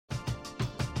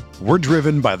We're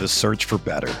driven by the search for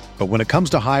better. But when it comes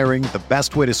to hiring, the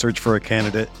best way to search for a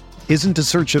candidate isn't to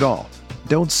search at all.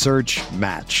 Don't search,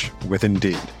 match with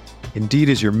Indeed. Indeed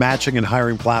is your matching and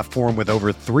hiring platform with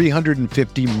over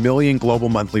 350 million global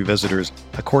monthly visitors,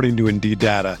 according to Indeed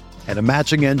data, and a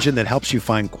matching engine that helps you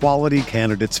find quality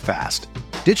candidates fast.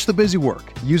 Ditch the busy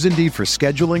work. Use Indeed for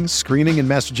scheduling, screening, and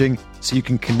messaging so you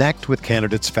can connect with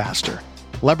candidates faster.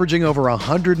 Leveraging over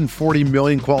 140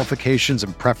 million qualifications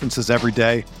and preferences every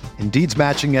day, Indeed's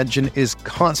matching engine is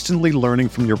constantly learning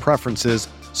from your preferences,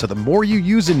 so the more you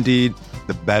use Indeed,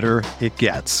 the better it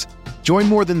gets. Join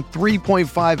more than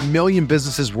 3.5 million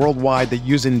businesses worldwide that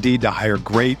use Indeed to hire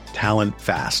great talent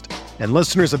fast. And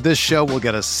listeners of this show will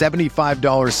get a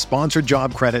 $75 sponsored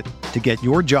job credit to get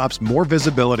your jobs more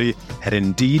visibility at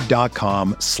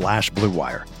Indeed.com/Blue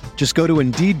Wire. Just go to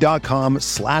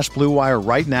Indeed.com/Blue Wire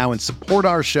right now and support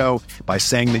our show by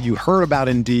saying that you heard about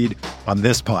Indeed on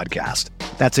this podcast.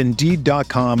 That's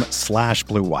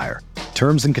Indeed.com/Blue Wire.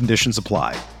 Terms and conditions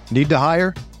apply. Need to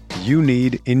hire? You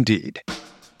need Indeed.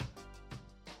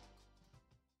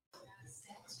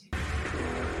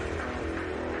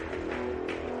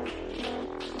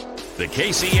 The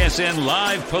KCSN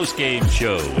Live postgame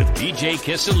show with BJ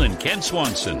Kissel and Ken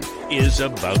Swanson is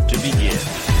about to begin.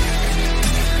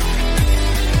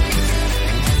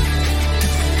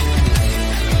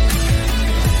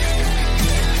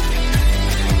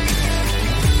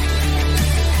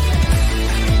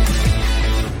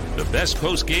 The best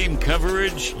postgame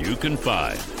coverage you can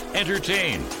find.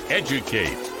 Entertain,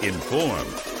 educate, inform.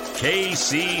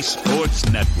 KC Sports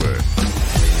Network.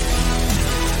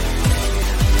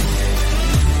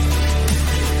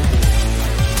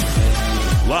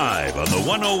 Live on the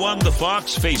 101 The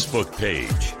Fox Facebook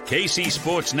page, KC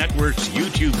Sports Network's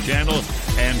YouTube channel,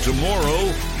 and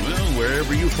tomorrow, well,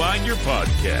 wherever you find your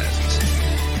podcasts.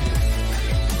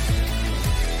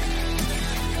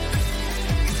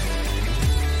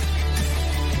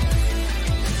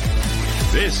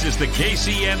 This is the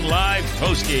KCN Live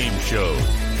postgame show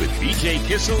with BJ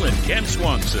Kissel and Ken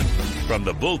Swanson from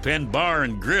the Bullpen Bar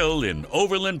and Grill in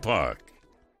Overland Park.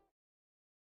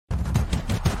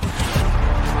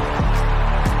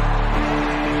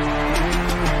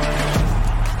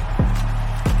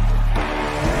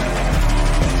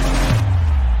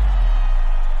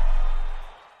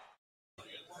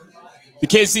 The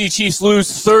Kansas City Chiefs lose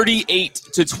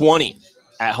 38-20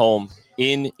 at home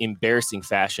in embarrassing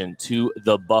fashion to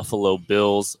the Buffalo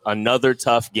Bills. Another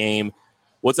tough game.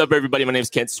 What's up, everybody? My name is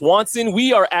Kent Swanson.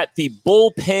 We are at the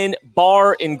Bullpen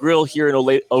Bar and Grill here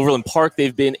in Overland Park.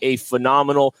 They've been a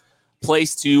phenomenal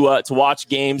place to watch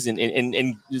games, and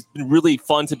it's been really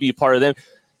fun to be a part of them.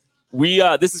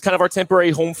 This is kind of our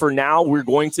temporary home for now. We're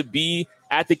going to be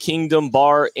at the Kingdom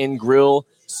Bar and Grill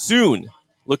soon,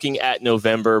 looking at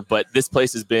November, but this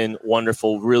place has been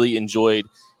wonderful. Really enjoyed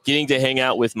getting to hang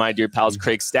out with my dear pals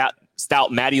Craig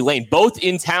Stout, Maddie Lane, both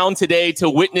in town today to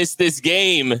witness this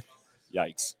game.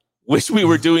 Yikes. Wish we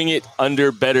were doing it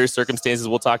under better circumstances.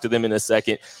 We'll talk to them in a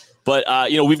second. But,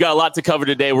 we've got a lot to cover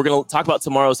today. We're going to talk about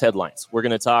tomorrow's headlines. We're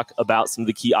going to talk about some of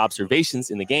the key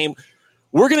observations in the game.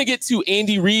 We're going to get to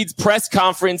Andy Reid's press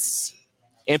conference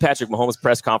and Patrick Mahomes'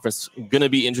 press conference. Going to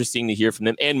be interesting to hear from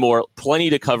them and more.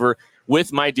 Plenty to cover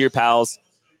with my dear pals,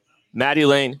 Maddie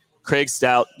Lane, Craig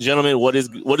Stout. Gentlemen, what is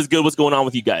good? What's going on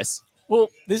with you guys? Well,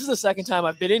 this is the second time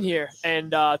I've been in here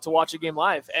and to watch a game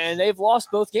live, and they've lost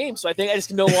both games. So I think I just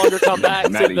can no longer come back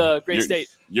to the great state.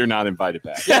 You're not invited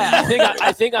back. Yeah,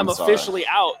 I think I'm officially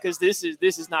out because this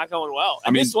is not going well.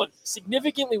 And this one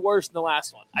significantly worse than the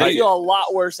last one. I feel a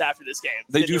lot worse after this game.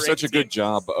 They do such a good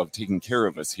job of taking care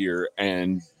of us here,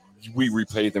 and we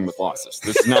repay them with losses.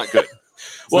 This is not good.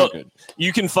 Well,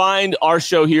 you can find our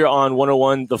show here on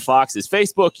 101 The Fox's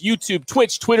Facebook, YouTube,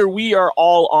 Twitch, Twitter. We are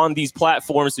all on these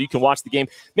platforms so you can watch the game.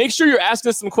 Make sure you're asking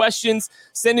us some questions.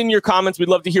 Send in your comments. We'd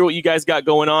love to hear what you guys got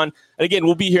going on. And again,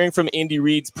 we'll be hearing from Andy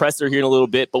Reid's presser here in a little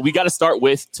bit, but we got to start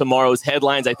with tomorrow's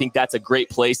headlines. I think that's a great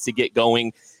place to get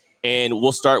going. And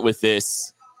we'll start with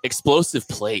this: explosive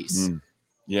plays.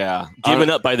 Yeah. Given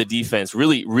up by the defense.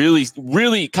 Really, really,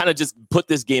 really kind of just put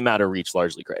this game out of reach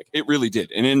largely, Craig. It really did.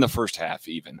 And in the first half,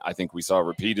 even, I think we saw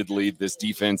repeatedly this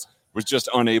defense was just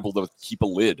unable to keep a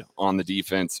lid on the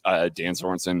defense. Dan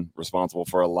Sorensen responsible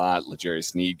for a lot.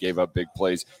 L'Jarius Sneed gave up big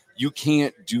plays. You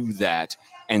can't do that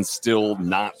and still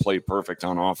not play perfect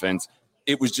on offense.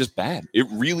 It was just bad. It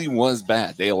really was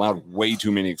bad. They allowed way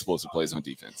too many explosive plays on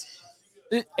defense.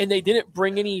 And they didn't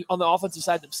bring any on the offensive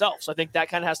side themselves. So I think that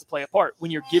kind of has to play a part.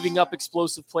 When you're giving up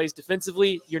explosive plays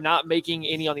defensively, you're not making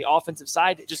any on the offensive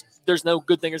side. There's no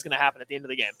good thing that's going to happen at the end of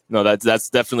the game. No, that's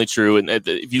definitely true. And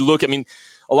if you look, I mean,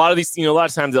 a lot of these, a lot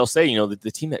of times they'll say,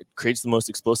 the team that creates the most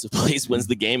explosive plays wins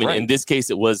the game. And in this case,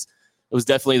 it was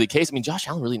definitely the case. I mean, Josh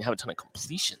Allen really didn't have a ton of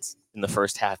completions in the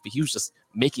first half, but he was just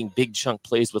making big chunk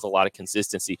plays with a lot of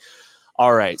consistency.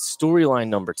 All right, storyline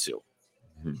number 2.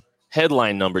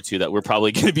 Headline number 2 that we're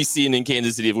probably going to be seeing in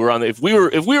Kansas City if we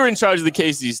were in charge of the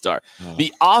KC Star.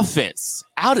 The offense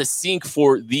out of sync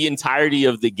for the entirety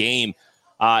of the game.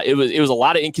 It was a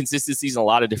lot of inconsistencies in a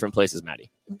lot of different places,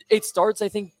 Maddie. It starts, I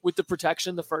think, with the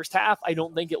protection the first half. I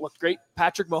don't think it looked great.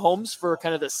 Patrick Mahomes, for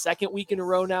kind of the second week in a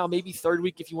row now, maybe third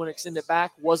week if you want to extend it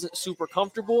back, wasn't super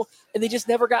comfortable, and they just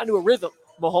never got into a rhythm.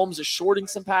 Mahomes is shorting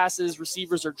some passes,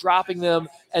 receivers are dropping them,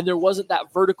 and there wasn't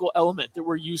that vertical element that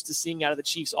we're used to seeing out of the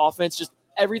Chiefs offense. Just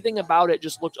everything about it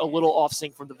just looked a little off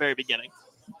sync from the very beginning.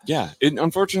 Yeah,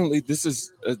 unfortunately, this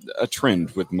is a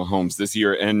trend with Mahomes this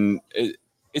year, and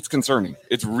it's concerning.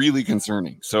 It's really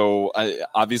concerning. So,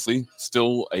 obviously,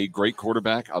 still a great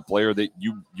quarterback, a player that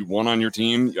you want on your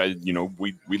team.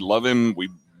 We love him.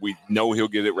 We know he'll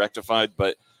get it rectified,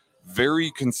 but very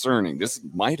concerning. This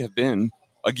might have been,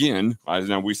 again, I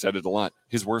know we said it a lot,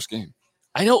 his worst game.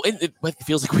 I know it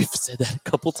feels like we've said that a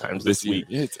couple times this week.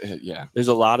 Yeah, there's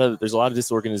a lot of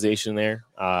disorganization there,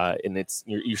 and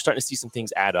you're starting to see some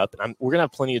things add up. And we're gonna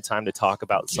have plenty of time to talk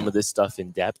about some of this stuff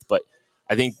in depth, but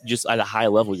I think just at a high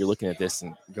level, you're looking at this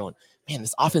and you're going, man,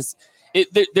 this offense.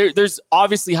 There's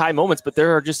obviously high moments, but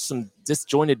there are just some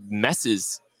disjointed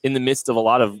messes in the midst of a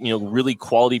lot of really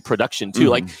quality production too.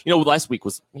 Like last week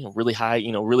was really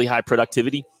high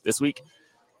productivity. This week.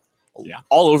 Yeah,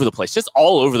 all over the place, just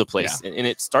all over the place, and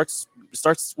it starts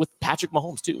with Patrick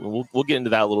Mahomes too. And we'll get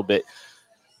into that a little bit.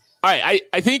 All right,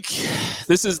 I think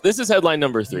this is headline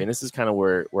number 3, and this is kind of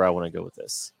where I want to go with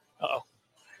this.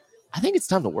 I think it's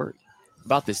time to worry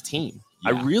about this team.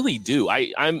 Yeah. I really do.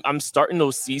 I'm starting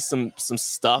to see some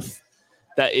stuff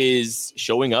that is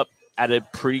showing up at a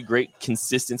pretty great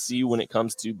consistency when it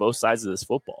comes to both sides of this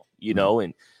football.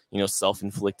 And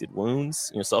self-inflicted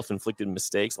wounds, self-inflicted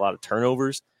mistakes, a lot of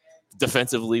turnovers.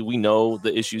 Defensively, we know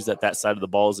the issues that side of the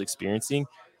ball is experiencing.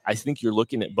 I think you're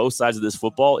looking at both sides of this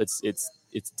football. It's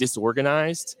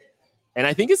disorganized, and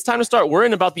I think it's time to start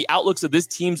worrying about the outlooks of this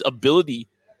team's ability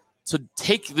to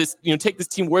take this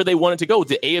team where they want it to go,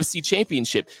 the AFC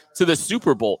Championship, to the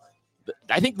Super Bowl.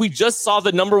 I think we just saw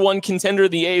the number 1 contender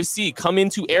of the AFC come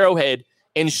into Arrowhead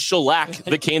and shellac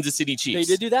the Kansas City Chiefs.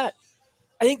 They did do that.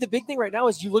 I think the big thing right now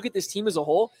is you look at this team as a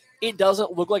whole. It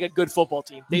doesn't look like a good football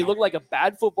team. They look like a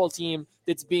bad football team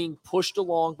that's being pushed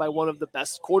along by one of the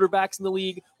best quarterbacks in the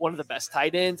league, one of the best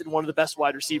tight ends, and one of the best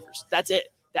wide receivers. That's it.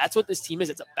 That's what this team is.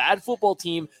 It's a bad football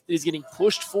team that is getting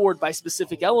pushed forward by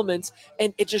specific elements,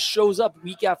 and it just shows up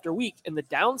week after week. And the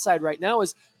downside right now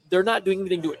is they're not doing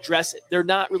anything to address it. They're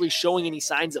not really showing any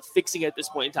signs of fixing it at this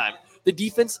point in time. The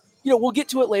defense, we'll get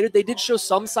to it later. They did show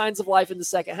some signs of life in the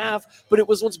second half, but it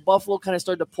was once Buffalo kind of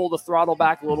started to pull the throttle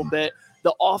back a little bit.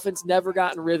 The offense never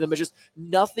got in rhythm. It's just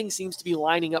nothing seems to be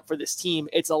lining up for this team.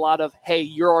 It's a lot of, hey,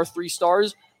 you're our 3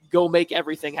 stars. Go make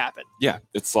everything happen. Yeah,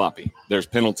 it's sloppy. There's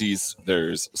penalties.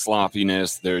 There's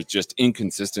sloppiness. There's just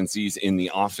inconsistencies in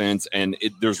the offense. And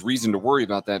there's reason to worry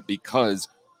about that because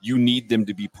you need them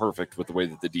to be perfect with the way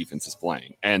that the defense is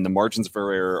playing. And the margins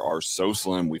for error are so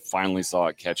slim. We finally saw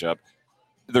it catch up.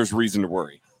 There's reason to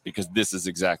worry because this is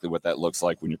exactly what that looks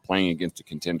like when you're playing against a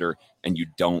contender and you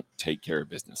don't take care of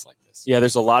business like this. Yeah,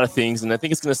 there's a lot of things, and I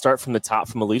think it's going to start from the top,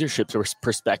 from a leadership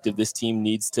perspective. This team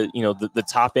needs to, the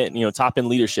top end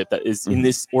leadership that is in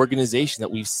this organization that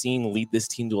we've seen lead this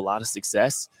team to a lot of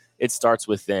success. It starts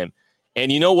with them.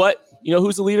 And you know what? You know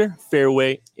who's the leader?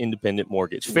 Fairway Independent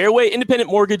Mortgage. Fairway Independent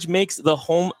Mortgage makes the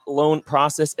home loan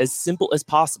process as simple as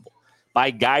possible by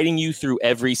guiding you through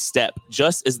every step,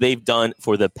 just as they've done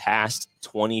for the past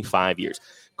 25 years.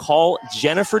 Call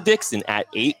Jennifer Dixon at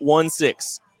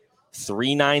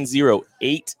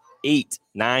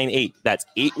 816-390-8898. That's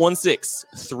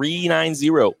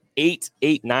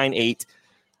 816-390-8898.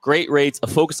 Great rates, a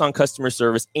focus on customer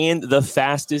service, and the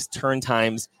fastest turn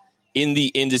times in the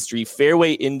industry.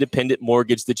 Fairway Independent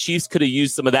Mortgage. The Chiefs could have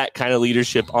used some of that kind of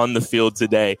leadership on the field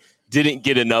today. Didn't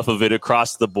get enough of it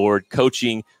across the board.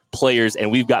 Coaching, players, and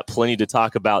we've got plenty to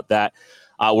talk about that.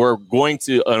 We're going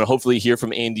to hopefully hear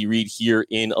from Andy Reid here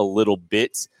in a little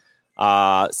bit.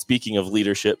 Speaking of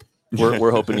leadership,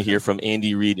 we're hoping to hear from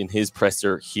Andy Reid in his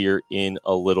presser here in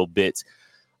a little bit.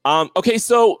 Okay,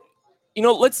 so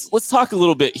let's talk a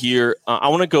little bit here. I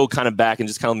want to go kind of back and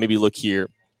just kind of maybe look here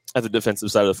at the defensive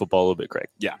side of the football a little bit, Craig.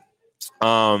 Yeah.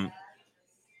 I'm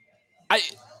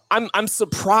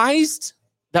surprised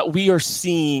that we are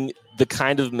seeing the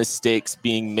kind of mistakes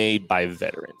being made by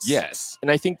veterans. Yes. And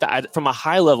I think that from a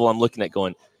high level, I'm looking at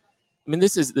going,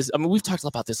 we've talked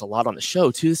about this a lot on the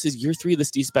show too. This is year 3 of the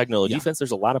Steve Spagnuolo defense.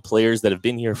 There's a lot of players that have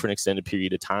been here for an extended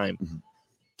period of time. Mm-hmm.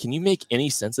 Can you make any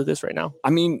sense of this right now? I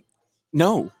mean,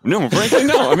 no, frankly,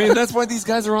 no. I mean, that's why these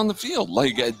guys are on the field.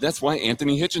 Like, that's why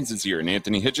Anthony Hitchens is here. And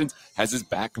Anthony Hitchens has his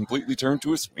back completely turned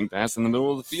to a swing pass in the middle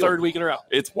of the field. 3rd week in a row.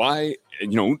 It's why,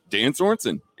 Dan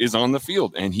Sorensen is on the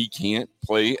field, and he can't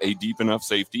play a deep enough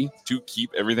safety to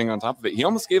keep everything on top of it. He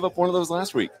almost gave up one of those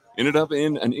last week. Ended up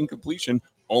in an incompletion.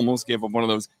 Almost gave up one of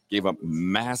those. Gave up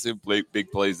massive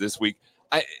big plays this week.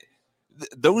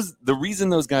 The reason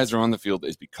those guys are on the field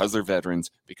is because they're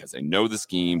veterans, because they know the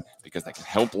scheme, because they can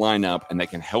help line up, and they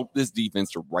can help this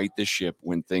defense to right the ship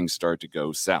when things start to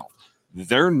go south.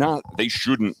 They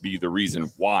shouldn't be the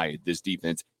reason why this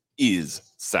defense is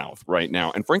south right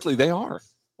now. And frankly, they are.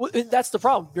 Well, that's the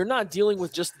problem. You're not dealing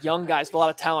with just young guys with a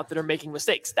lot of talent that are making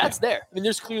mistakes. That's there. I mean,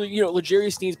 there's clearly,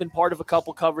 L'Jarius Sneed's been part of a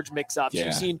couple coverage mix-ups. Yeah.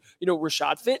 You've seen,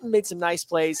 Rashad Fenton made some nice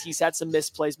plays. He's had some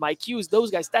missed plays. Mike Hughes, those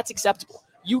guys, that's acceptable.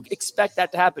 You expect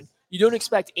that to happen. You don't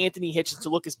expect Anthony Hitchens to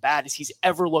look as bad as he's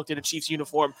ever looked in a Chiefs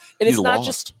uniform. And it's not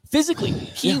just physically.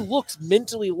 He looks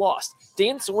mentally lost.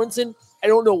 Dan Sorensen, I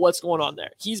don't know what's going on there.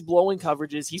 He's blowing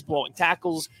coverages. He's blowing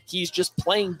tackles. He's just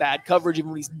playing bad coverage even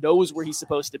when he knows where he's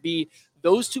supposed to be.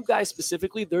 Those two guys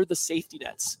specifically, they're the safety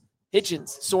nets.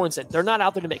 Hitchens, Sorensen, they're not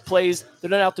out there to make plays.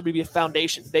 They're not out there to be a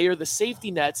foundation. They are the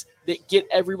safety nets that get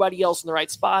everybody else in the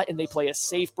right spot, and they play a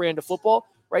safe brand of football.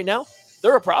 Right now,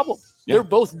 they're a problem. Yeah. They're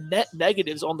both net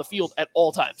negatives on the field at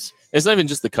all times. It's not even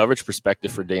just the coverage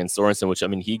perspective for Dan Sorensen, which,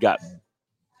 he got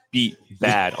beat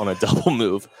bad on a double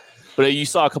move. But you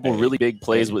saw a couple of really big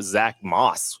plays with Zach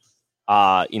Moss.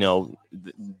 Dan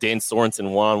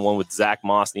Sorensen one-on-one with Zach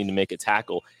Moss needing to make a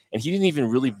tackle. And he didn't even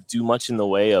really do much in the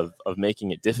way of making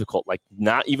it difficult, like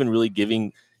not even really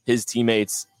giving his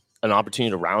teammates an opportunity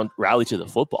to rally to the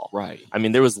football. Right.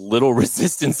 There was little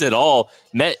resistance at all.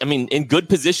 In good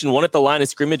position, one at the line of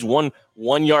scrimmage, 1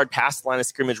 yard past the line of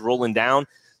scrimmage rolling down.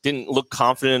 Didn't look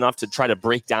confident enough to try to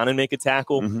break down and make a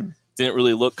tackle. Mm-hmm. Didn't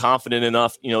really look confident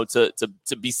enough, to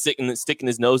be sticking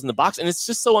his nose in the box. And it's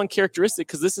just so uncharacteristic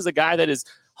because this is a guy that has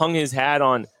hung his hat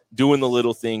on doing the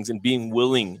little things and being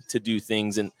willing to do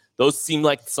things. And those seem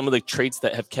like some of the traits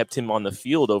that have kept him on the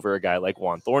field over a guy like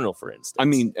Juan Thornhill, for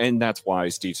instance. And that's why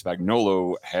Steve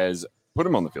Spagnuolo has put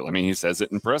him on the field. He says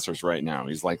it in pressers right now.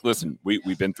 He's like, listen,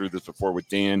 we've been through this before with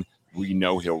Dan. We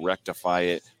know he'll rectify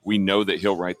it. We know that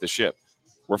he'll right the ship.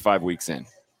 We're 5 weeks in.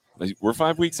 We're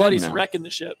 5 weeks in. But he's wrecking the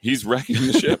ship. He's wrecking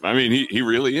the ship. He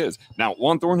really is. Now,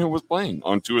 Juan Thornhill was playing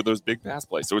on 2 of those big pass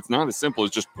plays. So it's not as simple as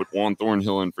just put Juan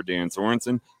Thornhill in for Dan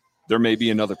Sorensen. There may be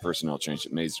another personnel change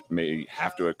that may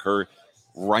have to occur.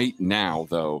 Right now,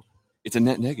 though, it's a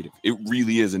net negative. It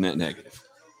really is a net negative.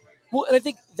 Well, and I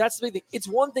think that's the big thing. It's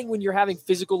one thing when you're having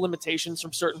physical limitations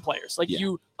from certain players.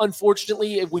 You,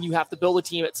 unfortunately, when you have to build a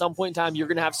team at some point in time, you're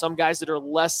going to have some guys that are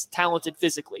less talented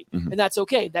physically. Mm-hmm. And that's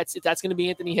okay. That's going to be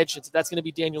Anthony Hitchens. If that's going to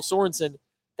be Daniel Sorensen,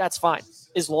 that's fine.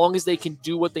 As long as they can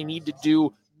do what they need to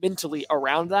do mentally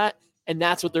around that. And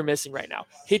that's what they're missing right now.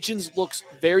 Hitchens looks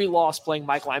very lost playing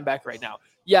Mike linebacker right now.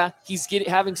 Yeah, he's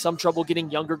having some trouble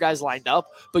getting younger guys lined up,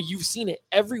 but you've seen it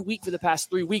every week for the past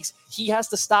 3 weeks. He has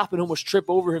to stop and almost trip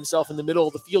over himself in the middle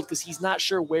of the field because he's not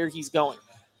sure where he's going.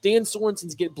 Dan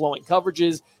Sorensen's blowing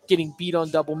coverages, getting beat on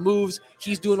double moves.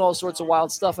 He's doing all sorts of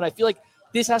wild stuff, and I feel like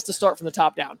this has to start from the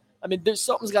top down.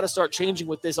 Something's got to start changing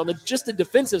with this. On just the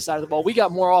defensive side of the ball, we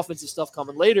got more offensive stuff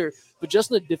coming later, but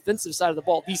just on the defensive side of the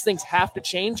ball, these things have to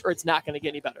change or it's not going to get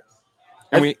any better.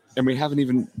 And we haven't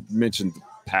even mentioned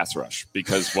pass rush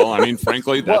because,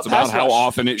 frankly, that's about how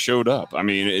often it showed up.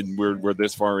 We're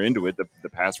this far into it. The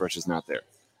pass rush is not there.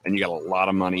 And you got a lot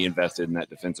of money invested in that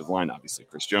defensive line. Obviously,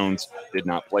 Chris Jones did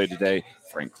not play today.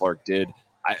 Frank Clark did.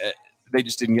 They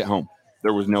just didn't get home.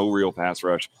 There was no real pass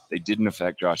rush. They didn't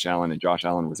affect Josh Allen, and Josh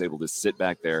Allen was able to sit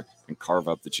back there and carve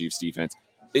up the Chiefs defense.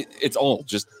 It's all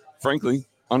just, frankly,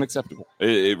 unacceptable.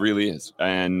 It really is.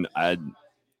 And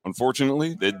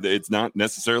unfortunately, it's not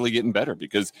necessarily getting better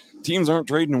because teams aren't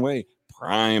trading away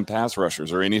prime pass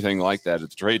rushers or anything like that at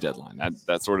the trade deadline.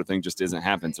 That sort of thing just isn't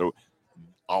happening. So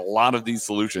a lot of these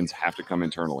solutions have to come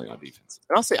internally on defense.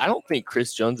 And I'll say, I don't think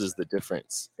Chris Jones is the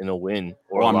difference in a win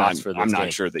or a loss for this game. I'm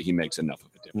not sure that he makes enough of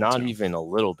a difference. Not even a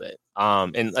little bit. I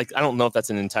don't know if that's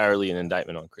entirely an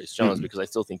indictment on Chris Jones because I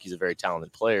still think he's a very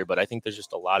talented player, but I think there's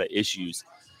just a lot of issues,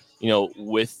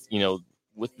 with,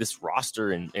 with this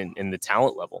roster and the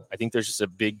talent level. I think there's just a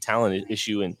big talent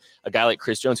issue, and a guy like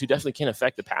Chris Jones, who definitely can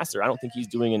affect the passer, I don't think he's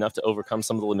doing enough to overcome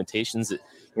some of the limitations at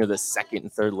the second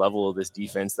and third level of this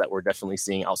defense that we're definitely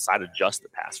seeing outside of just the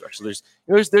pass rush. So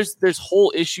there's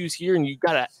whole issues here, and you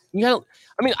gotta.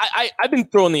 I mean, I've been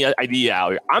throwing the idea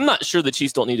out here. I'm not sure the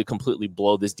Chiefs don't need to completely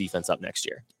blow this defense up next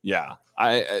year. Yeah,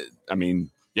 I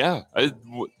mean, yeah.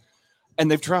 And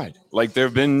they've tried. Like, there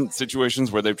have been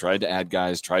situations where they've tried to add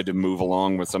guys, tried to move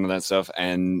along with some of that stuff,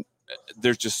 and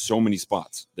there's just so many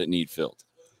spots that need filled.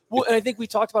 Well, and I think we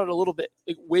talked about it a little bit.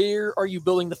 Like, where are you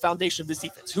building the foundation of this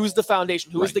defense? Who's the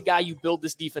foundation? Who is the guy you build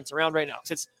this defense around right now?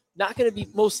 Because it's not going to be,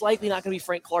 most likely not going to be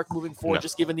Frank Clark moving forward,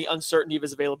 just given the uncertainty of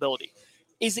his availability.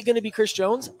 Is it going to be Chris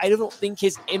Jones? I don't think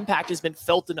his impact has been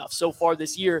felt enough so far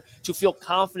this year to feel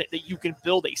confident that you can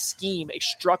build a scheme, a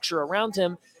structure around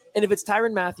him. And if it's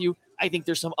Tyrann Mathieu, I think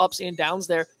there's some ups and downs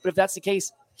there. But if that's the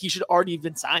case, he should already have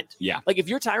been signed. Yeah. Like, if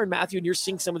you're Tyrann Mathieu and you're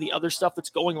seeing some of the other stuff that's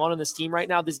going on in this team right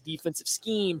now, this defensive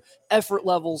scheme, effort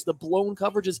levels, the blown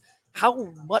coverages,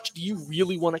 how much do you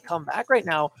really want to come back right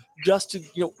now just to,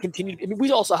 continue? I mean,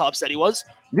 we all saw how upset he was.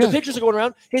 Yeah. The pictures are going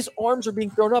around. His arms are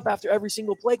being thrown up after every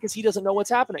single play because he doesn't know what's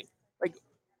happening. Like,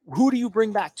 who do you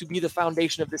bring back to be the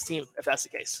foundation of this team if that's the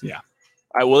case? Yeah. All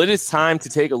right, well, it is time to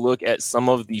take a look at some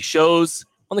of the shows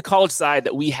on the college side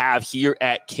that we have here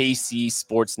at KC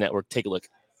Sports Network. Take a look.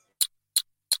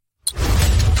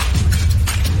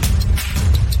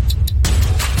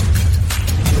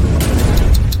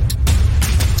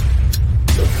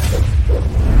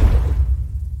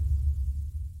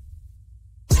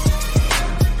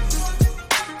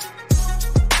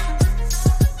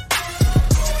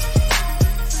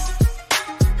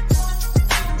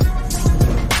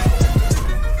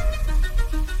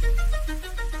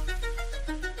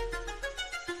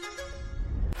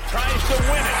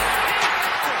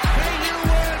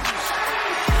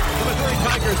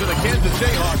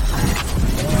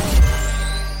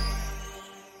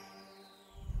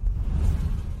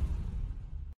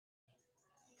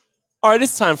 All right,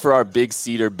 it's time for our Big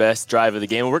Cedar best drive of the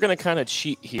game. We're going to kind of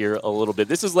cheat here a little bit.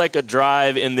 This is like a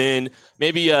drive and then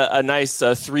maybe a nice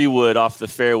 3-wood off the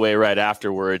fairway right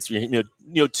afterwards.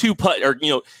 Two putt or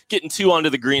getting two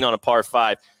onto the green on a par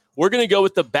 5. We're going to go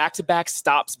with the back-to-back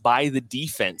stops by the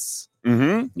defense.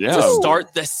 To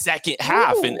start the second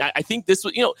half. And I think this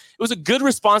was, it was a good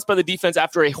response by the defense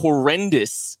after a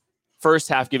horrendous first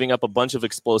half, giving up a bunch of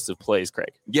explosive plays,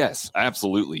 Craig. Yes,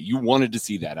 absolutely. You wanted to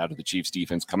see that out of the Chiefs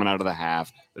defense coming out of the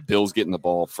half, the Bills getting the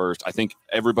ball first. I think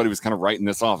everybody was kind of writing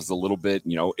this off as a little bit,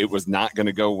 it was not going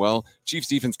to go well. Chiefs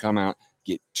defense come out,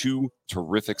 get 2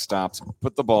 terrific stops,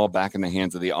 put the ball back in the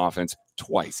hands of the offense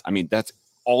twice. I mean, that's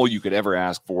all you could ever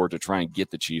ask for to try and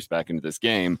get the Chiefs back into this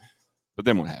game. But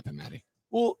then what happened, Maddie?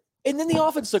 Well, and then the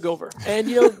offense took over. And,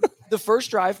 the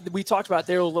first drive we talked about,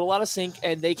 they were a little out of sync,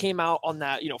 and they came out on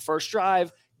that, first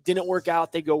drive, didn't work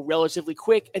out. They go relatively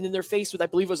quick, and then they're faced with, I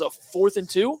believe it was a 4th and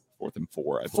 2. 4th and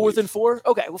 4, I believe. 4th and 4?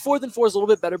 Okay, well, 4th and 4 is a little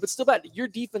bit better, but still bad. Your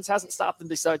defense hasn't stopped them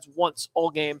besides once all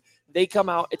game. They come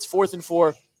out, it's 4th and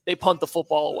 4. They punt the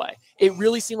football away. It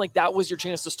really seemed like that was your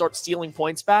chance to start stealing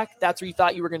points back. That's where you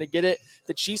thought you were going to get it.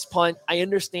 The Chiefs punt, I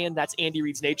understand that's Andy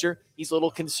Reid's nature. He's a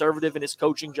little conservative in his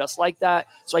coaching just like that.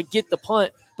 So I get the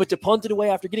punt, but to punt it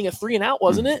away after getting a 3 and out,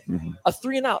 wasn't it? Mm-hmm. A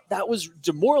 3 and out. That was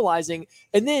demoralizing.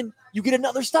 And then you get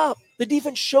another stop. The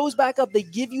defense shows back up. They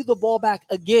give you the ball back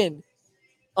again.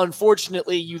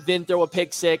 Unfortunately, you then throw a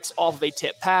pick 6 off of a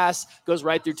tip pass, goes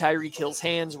right through Tyreek Hill's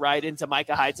hands, right into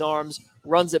Micah Hyde's arms,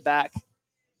 runs it back.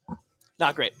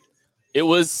 Not great. It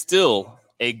was still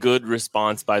a good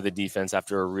response by the defense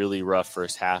after a really rough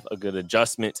first half, a good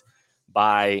adjustment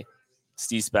by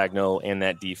Steve Spagnuolo and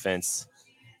that defense.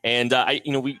 And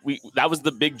that was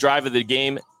the big drive of the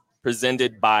game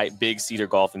presented by Big Cedar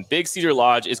Golf. And Big Cedar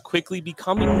Lodge is quickly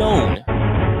becoming known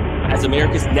as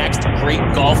America's next great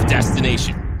golf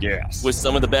destination. Yes. With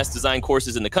some of the best design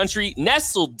courses in the country,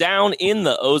 nestled down in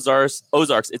the Ozarks.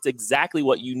 It's exactly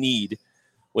what you need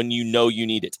when you know you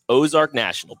need it. Ozark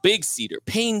National, Big Cedar,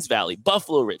 Paynes Valley,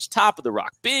 Buffalo Ridge, Top of the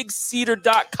Rock,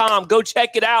 BigCedar.com. Go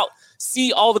check it out.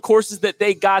 See all the courses that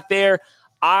they got there.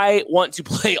 I want to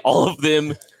play all of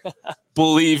them.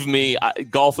 Believe me,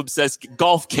 golf obsessed.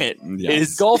 Golf Kent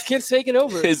Golf Kent's taking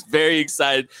over. Is very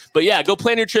excited. But yeah, go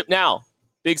plan your trip now.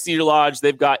 Big Cedar Lodge.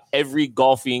 They've got every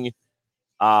golfing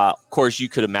course you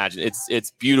could imagine.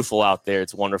 It's beautiful out there.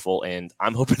 It's wonderful, and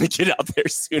I'm hoping to get out there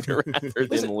sooner rather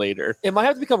than later. It might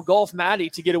have to become Golf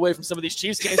Maddie to get away from some of these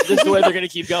Chiefs games. This is the way they're going to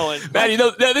keep going. Maddie,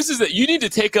 this is it. You need to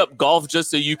take up golf just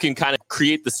so you can kind of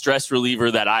create the stress reliever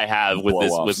that I have with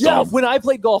golf. When I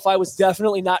played golf, I was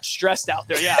definitely not stressed out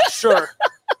there. Yeah, sure.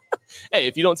 hey,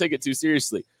 if you don't take it too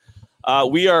seriously.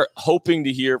 We are hoping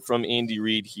to hear from Andy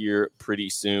Reid here pretty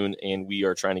soon, and we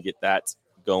are trying to get that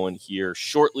going here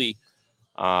shortly.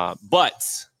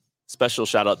 But special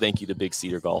shout out, thank you to Big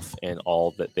Cedar Golf and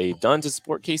all that they've done to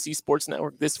support KC Sports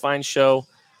Network, this fine show.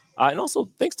 And also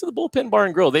thanks to the Bullpen Bar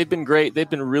and Grill. They've been great. They've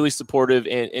been really supportive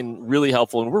and really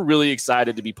helpful. And we're really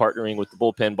excited to be partnering with the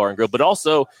Bullpen Bar and Grill, but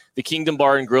also the Kingdom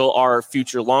Bar and Grill, our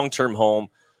future long-term home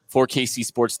for KC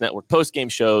Sports Network post-game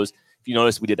shows. If you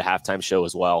notice, we did a halftime show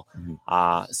as well.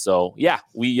 So yeah,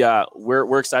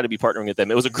 we're excited to be partnering with them.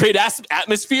 It was a great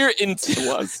atmosphere. It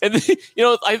was, and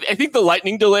I think the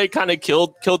lightning delay kind of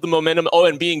killed the momentum. Oh,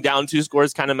 and being down 2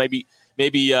 scores kind of maybe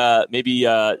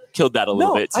killed that a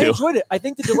little bit too. I enjoyed it. I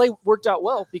think the delay worked out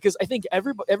well because I think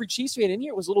every Chiefs fan in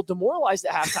here was a little demoralized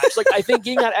at halftime. So I think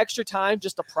getting that extra time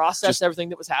just to process everything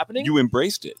that was happening. You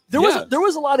embraced it. There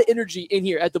was a lot of energy in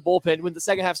here at the bullpen when the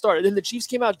second half started. Then the Chiefs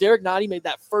came out. Derek Nottie made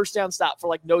that first down stop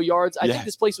for no yards. I think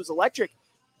this place was electric.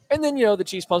 And then, the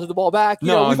Chiefs punted the ball back.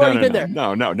 We've already been there.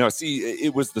 No. See,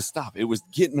 it was the stop. It was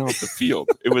getting off the field.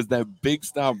 It was that big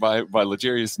stop by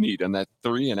L'Jarius Sneed and that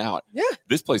 3 and out. Yeah.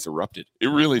 This place erupted. It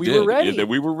really did. We were ready.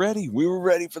 We were ready. We were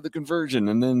ready for the conversion.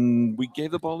 And then we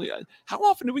gave the ball. How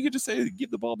often do we get to say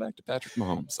give the ball back to Patrick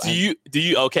Mahomes? Do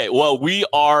you? Okay. Well, we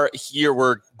are here.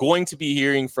 We're going to be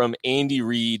hearing from Andy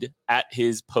Reid at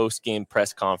his post-game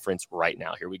press conference right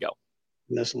now. Here we go.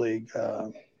 In this league,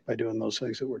 by doing those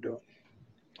things that we're doing.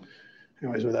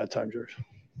 Anyways, with that time, George. Do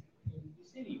you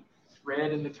see any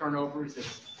thread in the turnovers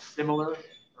that's similar,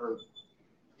 or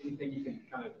anything you can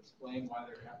kind of explain why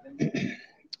they're happening?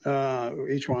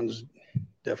 Each one's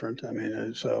different. No.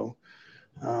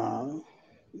 Other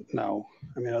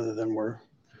than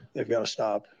they've got to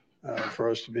stop for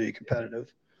us to be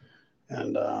competitive,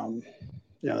 and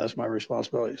that's my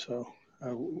responsibility. So I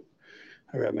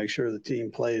got to make sure the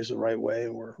team plays the right way,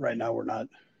 and right now we're not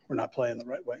playing the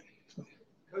right way.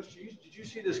 Coach, did you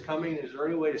see this coming? Is there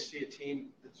any way to see a team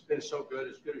that's been so good,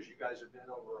 as you guys have been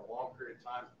over a long period of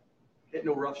time, hitting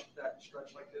a rough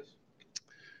stretch like this?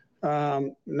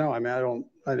 No, I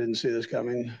didn't see this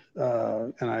coming.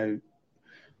 Not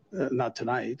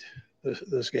tonight.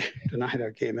 This game tonight,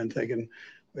 I came in thinking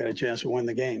we had a chance to win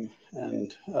the game,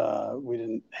 and we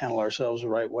didn't handle ourselves the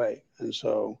right way. And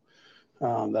so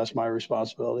that's my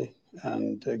responsibility,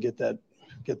 and to get that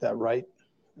right.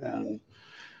 And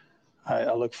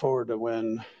I look forward to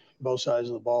when both sides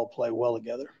of the ball play well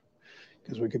together,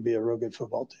 because we could be a real good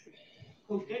football team.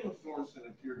 Coach, Daniel Sorensen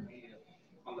appeared to be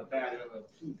on the bad end of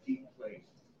 2 deep plays. Is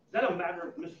that a matter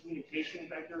of miscommunication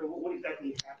back there? What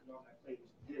exactly happened on that play?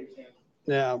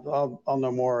 Yeah, I'll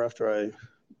know more after I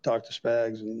talk to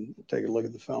Spags and take a look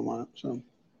at the film on it. So.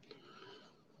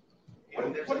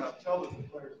 What did you tell the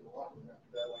players in the locker room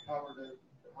after that? How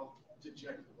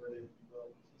dejected were they? This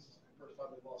is the first time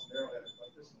they lost an Arrowhead.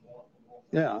 This is one.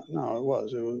 Yeah, no, it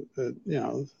was.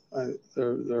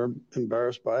 They're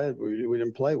embarrassed by it. We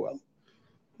didn't play well,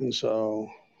 and so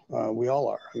we all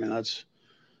are. That's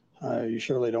you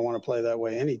surely don't want to play that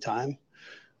way anytime,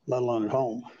 let alone at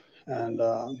home, and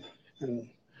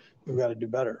we've got to do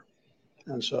better.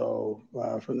 And so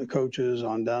from the coaches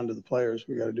on down to the players,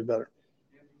 we got to do better.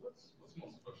 What's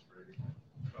most frustrating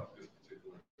about this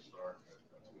particular start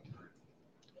at 2-3?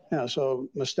 Yeah, so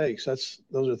mistakes.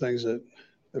 Those are things that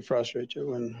frustrate you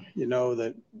when you know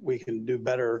that we can do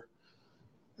better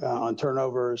on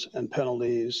turnovers and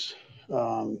penalties,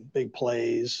 big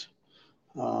plays.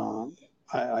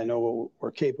 I know what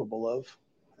we're capable of,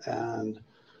 and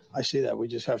I see that. We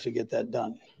just have to get that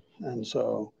done. And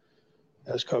so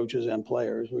as coaches and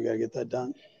players, we got to get that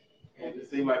done. And it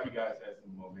seemed like you guys had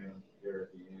some momentum there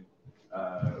at the end.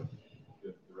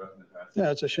 The rest of the pass.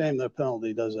 Yeah, it's a shame that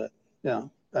penalty does that. Yeah,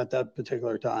 at that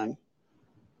particular time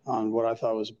on what I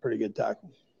thought was a pretty good tackle.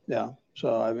 Yeah,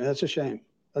 so, that's a shame.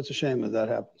 That's a shame that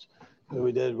happens.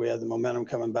 We had the momentum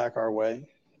coming back our way.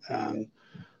 And,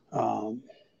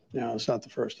 it's not the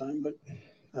first time, but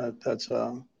that's,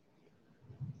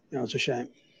 it's a shame.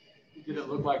 Did it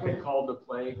look like they called the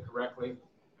play correctly?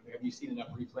 Have you seen enough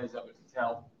replays of it to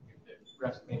tell if the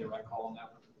refs made the right call on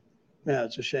that one? Yeah,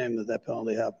 it's a shame that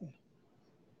penalty happened.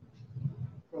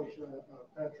 Coach,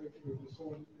 Patrick, it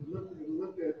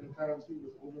looked at the times he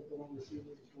was overthrowing receivers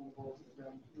and throwing balls to the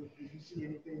ground. Did you see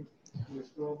anything in his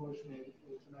throw motion tonight?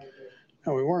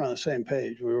 No, we weren't on the same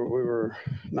page. We were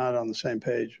not on the same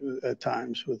page at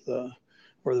times with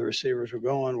where the receivers were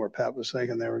going, where Pat was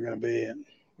thinking they were going to be, and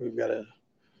we've got to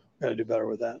do better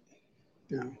with that.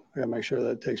 We got to make sure that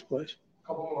it takes place. A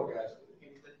couple more guys.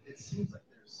 It seems like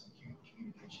there's some huge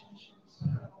communication issues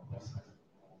on both sides of the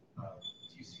ball.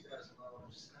 Do you see that as well?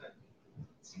 It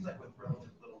seems like with relative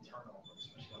little turnover,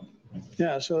 especially on the defensive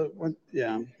Yeah. So when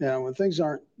things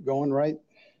aren't going right,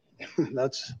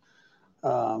 that's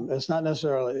it's not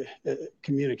necessarily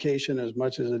communication as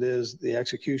much as it is the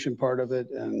execution part of it,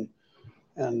 and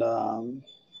then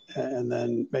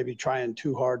maybe trying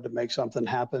too hard to make something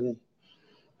happen.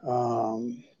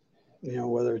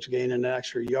 Whether it's gaining an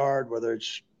extra yard, whether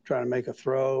it's trying to make a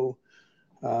throw,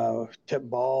 tip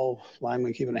ball,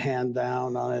 lineman keeping a hand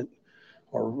down on it,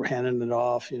 or handing it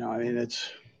off. It's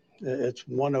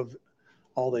one of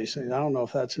all these things. I don't know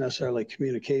if that's necessarily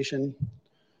communication,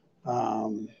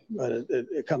 but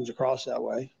it comes across that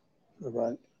way.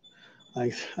 But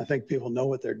I think people know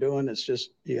what they're doing. It's just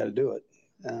you got to do it,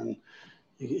 and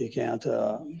you can't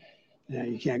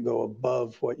you can't go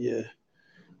above what you're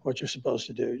supposed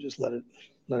to do. Just let it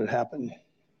happen,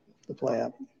 the play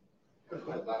happen.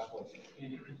 Last one.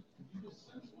 Andy, could you just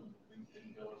sense when things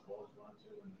didn't go as well as you wanted to,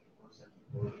 and the first second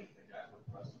quarter, the guys were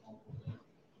pressing multiple things?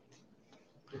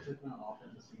 Particularly on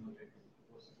offense, it seemed like they could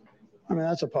force some things.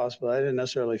 That's a possibility. I didn't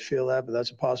necessarily feel that, but that's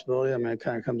a possibility. It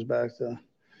kind of comes back to the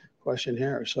question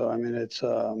here. So, it's,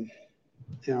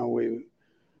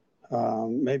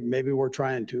 maybe we're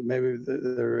trying to. Maybe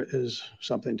there is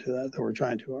something to that we're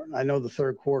trying to. I know the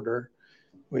third quarter,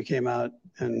 we came out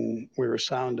and we were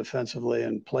sound defensively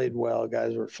and played well.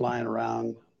 Guys were flying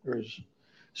around. There was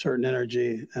certain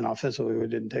energy, and offensively we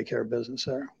didn't take care of business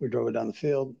there. We drove it down the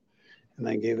field and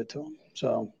then gave it to them.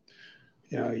 So,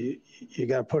 you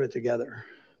got to put it together.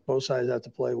 Both sides have to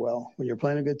play well. When you're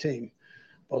playing a good team,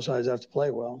 both sides have to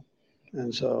play well.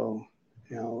 And so,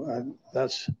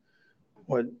 that's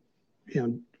what,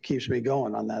 keeps me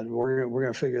going on that. We're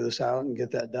going to figure this out and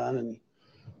get that done.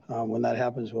 And when that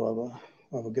happens, we'll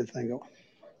have a good thing going.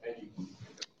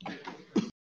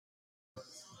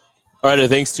 All right,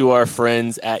 thanks to our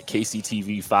friends at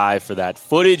KCTV5 for that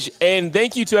footage. And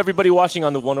thank you to everybody watching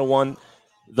on the 101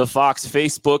 The Fox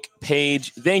Facebook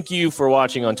page. Thank you for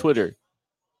watching on Twitter,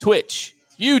 Twitch,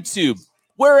 YouTube,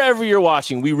 wherever you're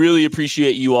watching. We really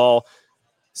appreciate you all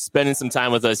spending some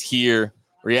time with us here,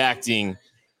 reacting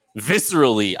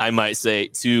viscerally, I might say,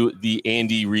 to the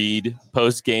Andy Reid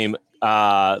post-game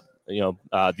the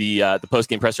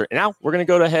post-game presser. And now we're going to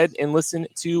go ahead and listen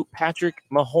to Patrick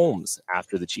Mahomes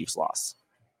after the Chiefs loss.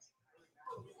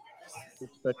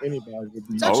 Expect anybody would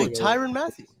be. It's actually Tyrann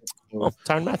Mathieu. Oh,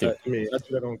 Tyrann Mathieu. I do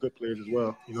that on good players as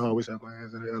well. I always have my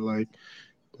hands in there,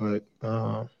 but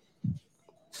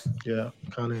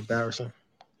kind of embarrassing.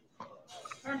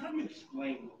 How do you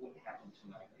explain what happened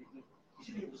tonight? You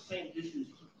said the same issues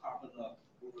keep popping up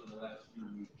over the last few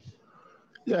weeks.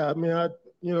 Yeah,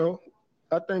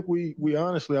 I think we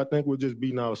honestly, we're just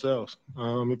beating ourselves.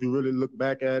 If you really look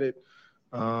back at it,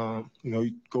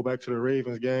 you go back to the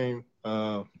Ravens game,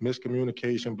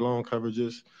 miscommunication, blown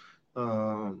coverages,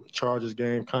 Chargers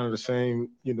game, kind of the same,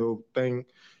 thing.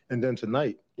 And then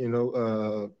tonight,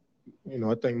 I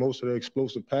think most of the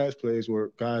explosive pass plays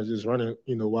were guys just running,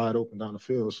 wide open down the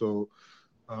field. So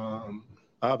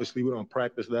obviously we don't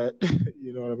practice that.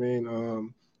 You know what I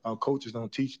mean? Our coaches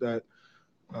don't teach that.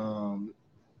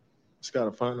 Just got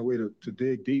to find a way to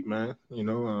dig deep, man.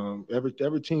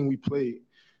 Every team we play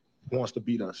wants to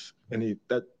beat us, and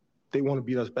they want to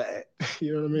beat us bad.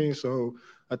 You know what I mean? So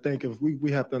I think if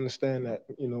we have to understand that,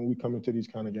 we come into these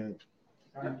kind of games.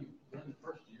 In the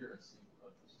first year, it seemed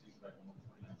Steve back in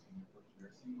 2019, the first year,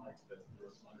 it seemed like that there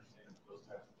was some understanding of those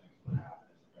types of things would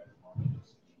happen as you guys march into the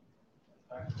scheme. The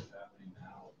fact that it's happening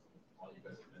now, while you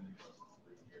guys have been together for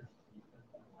 3 years, can you think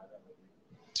why that would be?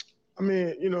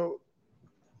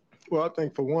 Well, I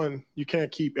think for one, you can't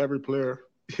keep every player,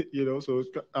 so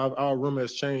our room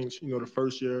has changed, the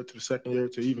first year to the second year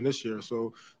to even this year.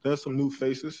 So there's some new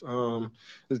faces.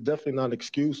 It's definitely not an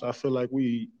excuse. I feel like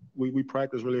we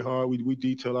practice really hard. We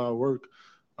detail our work.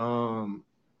 I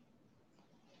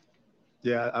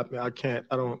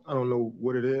don't know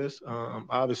what it is.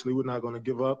 Obviously we're not going to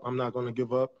give up. I'm not going to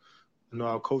give up.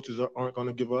 Our coaches aren't going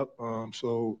to give up.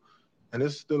 And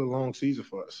it's still a long season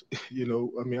for us.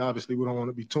 Obviously we don't want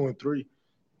to be 2-3.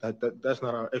 That's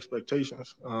not our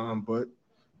expectations. But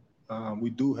we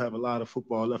do have a lot of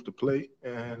football left to play.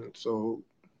 And so,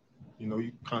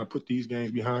 you kind of put these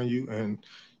games behind you and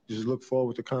just look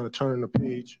forward to kind of turning the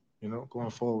page, going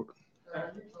forward.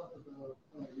 Have you talked about,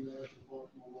 after the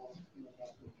Baltimore loss,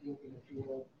 after looking at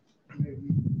your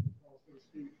maybe, so to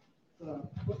speak,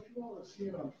 what you all are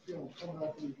seeing on film coming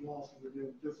out of these losses and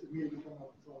then just immediately coming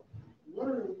out the top? What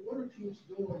are teams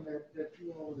doing that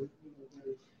you all are, that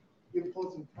is giving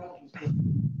posing problems for?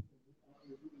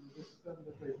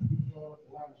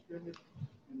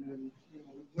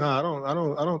 No, I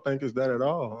don't think it's that at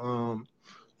all.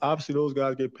 Obviously, those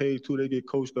guys get paid too. They get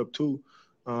coached up too.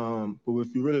 But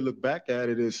if you really look back at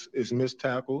it, it's missed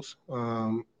tackles,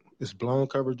 it's blown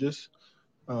coverages,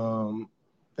 and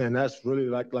that's really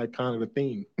like kind of the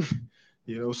theme.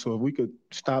 So if we could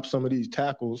stop some of these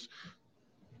tackles,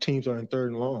 teams are in 3rd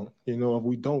and long. If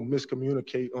we don't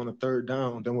miscommunicate on a 3rd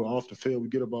down, then we're off the field. We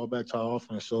get the ball back to our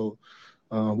offense. So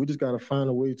we just got to find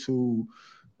a way to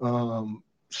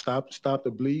stop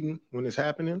the bleeding when it's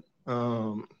happening,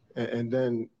 and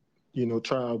then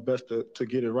try our best to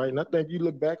get it right. And I think you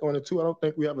look back on it too. I don't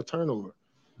think we have a turnover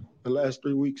the last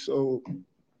 3 weeks. So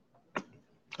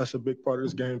that's a big part of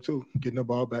this game too, getting the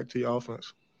ball back to your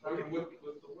offense. I mean, with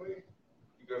the way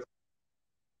you guys.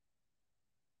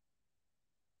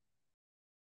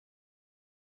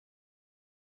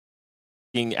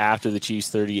 After the Chiefs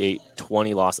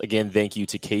 38-20 loss. Again, thank you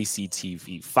to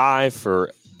KCTV5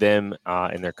 for them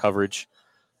and their coverage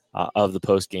of the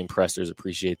post-game pressers.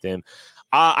 Appreciate them.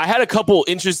 I had a couple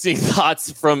interesting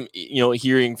thoughts from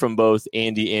hearing from both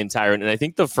Andy and Tyron, and I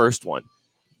think the first one,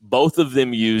 both of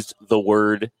them used the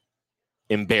word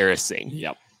embarrassing.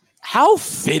 Yep. How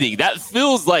fitting. That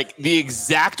feels like the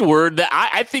exact word that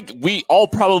I think we all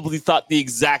probably thought the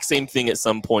exact same thing at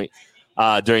some point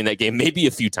during that game, maybe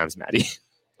a few times, Maddie.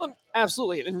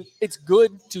 Absolutely. And it's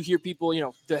good to hear people,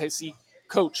 to see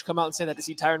Coach come out and say that, to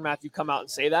see Tyrann Mathieu come out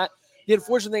and say that. The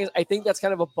unfortunate thing is I think that's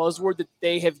kind of a buzzword that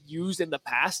they have used in the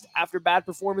past after bad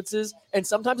performances, and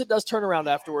sometimes it does turn around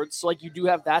afterwards. So, you do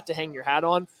have that to hang your hat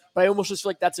on. But I almost just feel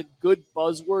like that's a good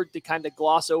buzzword to kind of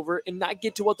gloss over and not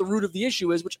get to what the root of the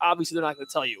issue is, which obviously they're not going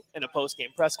to tell you in a post-game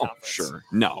press conference. Sure.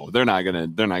 No, they're not gonna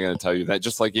tell you that.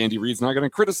 Just like Andy Reid's not gonna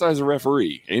criticize a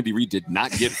referee. Andy Reid did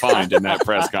not get fined in that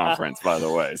press conference, by the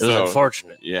way. It was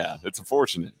unfortunate. Yeah, it's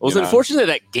unfortunate. It was unfortunate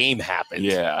that game happened.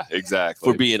 Yeah,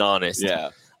 exactly. For being honest.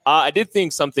 Yeah. I did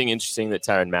think something interesting that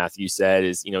Tyrann Mathieu said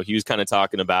is, he was kind of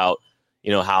talking about,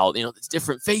 how, there's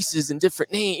different faces and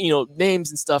different names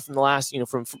and stuff in the last,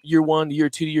 from year 1 to year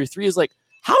 2 to year 3 is like,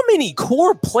 how many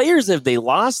core players have they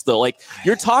lost though? Like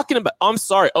you're talking about, I'm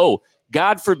sorry. Oh,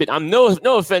 God forbid. I'm no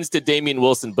offense to Damian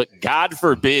Wilson, but God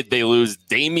forbid they lose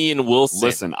Damian Wilson.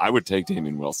 Listen, I would take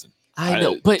Damian Wilson. I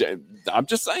know, but I'm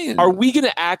just saying. Are we going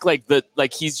to act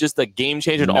like he's just a game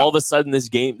changer and all of a sudden this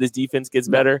defense gets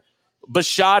better?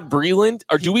 Bashaud Breeland,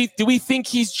 or do we think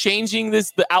he's changing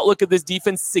the outlook of this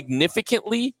defense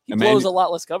significantly? He blows a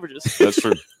lot less coverages. That's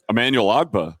true. Emmanuel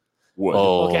Ogbah would.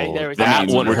 Oh, okay, there we go. That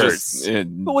one hurts.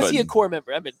 But was he a core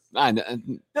member? I mean,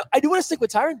 no, I do want to stick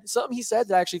with Tyrann. Something he said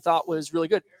that I actually thought was really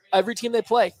good. Every team they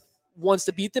play wants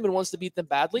to beat them and wants to beat them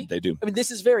badly. They do. I mean,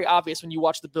 this is very obvious when you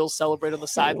watch the Bills celebrate on the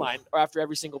sideline or after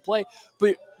every single play.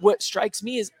 But what strikes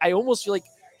me is I almost feel like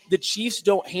the Chiefs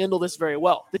don't handle this very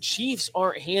well. The Chiefs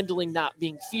aren't handling not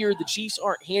being feared. The Chiefs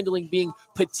aren't handling being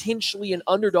potentially an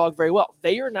underdog very well.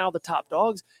 They are now the top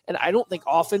dogs, and I don't think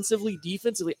offensively,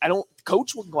 defensively,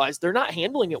 coach-wise, they're not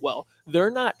handling it well.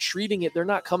 They're not treating it. They're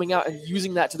not coming out and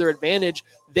using that to their advantage.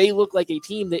 They look like a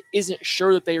team that isn't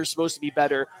sure that they are supposed to be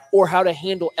better or how to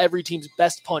handle every team's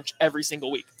best punch every single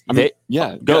week. I mean,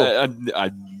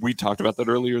 we talked about that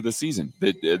earlier this season.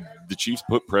 The Chiefs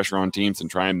put pressure on teams and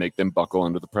try and make them buckle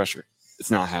under the pressure. It's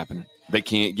not happening. They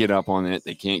can't get up on it.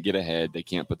 They can't get ahead. They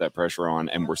can't put that pressure on,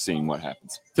 and we're seeing what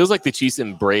happens. Feels like the Chiefs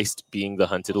embraced being the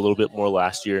hunted a little bit more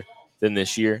last year than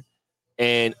this year.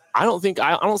 And I don't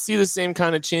see the same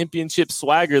kind of championship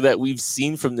swagger that we've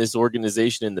seen from this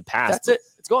organization in the past. That's it.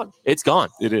 It's gone. It's gone.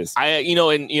 It is. I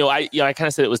kind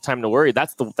of said it was time to worry.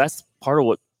 That's part of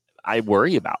what I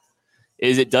worry about.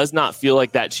 Is it does not feel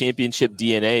like that championship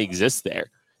DNA exists there.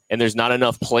 And there's not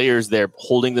enough players there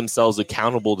holding themselves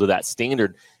accountable to that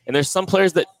standard. And there's some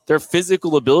players that their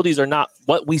physical abilities are not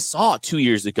what we saw 2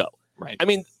 years ago. Right. I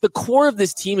mean, the core of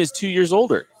this team is 2 years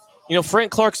older.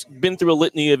 Frank Clark's been through a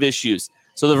litany of issues.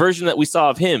 So the version that we saw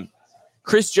of him,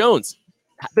 Chris Jones,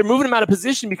 they're moving him out of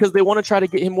position because they want to try to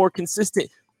get him more consistent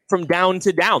from down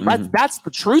to down. Mm-hmm. That's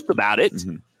the truth about it.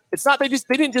 Mm-hmm. It's not they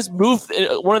didn't just move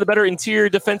one of the better interior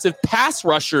defensive pass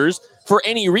rushers for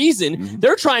any reason. Mm-hmm.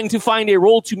 They're trying to find a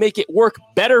role to make it work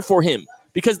better for him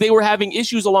because they were having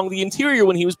issues along the interior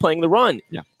when he was playing the run.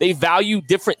 Yeah. They value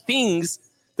different things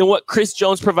than what Chris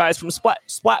Jones provides from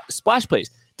splash plays.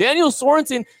 Daniel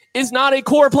Sorensen is not a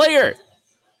core player.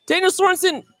 Daniel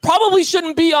Sorensen probably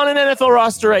shouldn't be on an NFL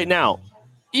roster right now,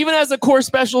 even as a core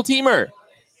special teamer.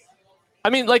 I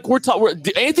mean, like we're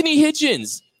Anthony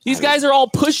Hitchens. These guys are all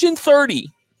pushing 30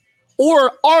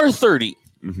 or are 30.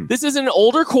 Mm-hmm. This is an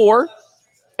older core,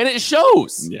 and it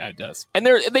shows. Yeah, it does. And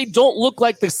they don't look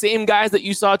like the same guys that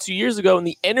you saw 2 years ago, and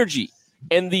the energy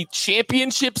and the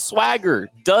championship swagger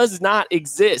does not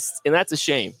exist, and that's a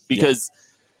shame because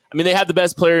I mean, they have the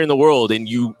best player in the world, and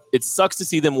it sucks to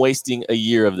see them wasting a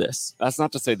year of this. That's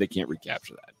not to say they can't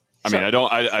recapture that. I mean, I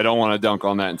don't want to dunk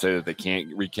on that and say that they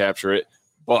can't recapture it,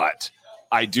 but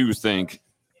I do think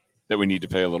that we need to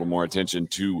pay a little more attention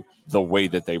to the way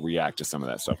that they react to some of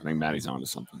that stuff. I think Maddie's onto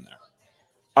something there.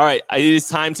 All right, it is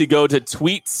time to go to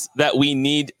tweets that we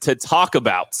need to talk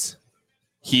about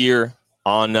here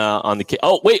on the.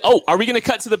 Are we going to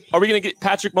cut to the? Are we going to get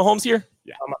Patrick Mahomes here?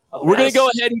 Yeah, we're going to go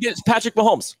ahead and get Patrick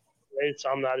Mahomes.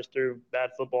 I'm not just through bad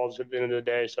footballs at the end of the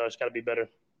day, so it's got to be better.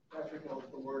 Patrick, what was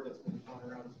the word that's been thrown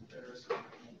around as comparison?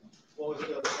 What was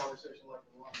the conversation like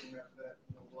in the locker room after that?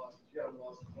 You haven't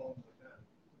lost the phone like that.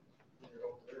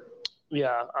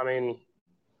 Yeah, I mean,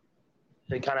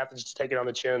 they kind of have to just take it on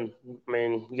the chin. I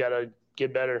mean, you got to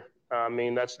get better. I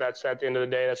mean, that's at the end of the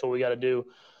day, that's what we got to do.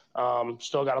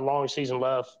 Still got a long season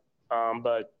left,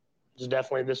 but it's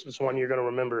definitely this is one you're going to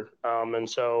remember. And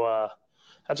so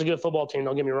that's a good football team.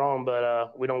 Don't get me wrong,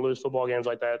 but we don't lose football games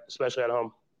like that, especially at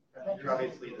home. You're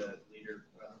obviously the leader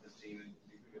of this team, and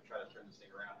you're going to try to turn this thing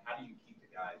around. How do you keep the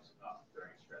guys up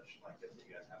during a stretch like this that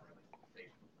you guys haven't really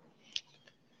faced?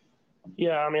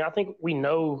 Yeah, I mean, I think we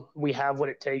know we have what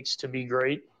it takes to be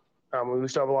great. We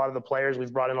still have a lot of the players.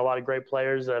 We've brought in a lot of great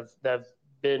players that have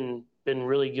been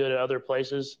really good at other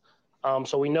places.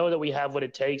 So we know that we have what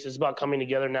it takes. It's about coming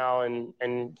together now and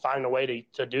finding a way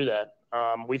to do that.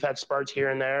 We've had spurts here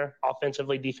and there,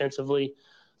 offensively, defensively,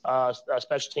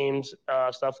 special teams,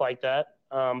 stuff like that.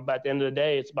 But at the end of the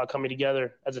day, it's about coming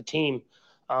together as a team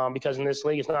because in this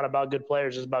league, it's not about good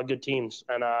players. It's about good teams.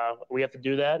 And we have to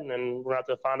do that, and then we're going to have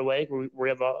to find a way. We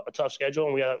have a tough schedule,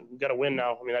 and we got to win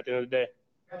now, I mean, at the end of the day.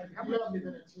 Patrick, how have you been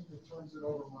a team that turns it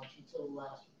over much until the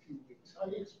last few weeks? How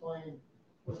do you explain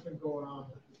what's been going on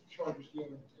with the Chargers game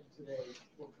and today?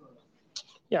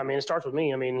 Yeah, I mean, it starts with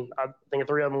me. I mean, I think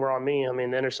 3 of them were on me. I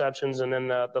mean, the interceptions and then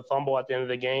the fumble at the end of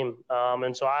the game.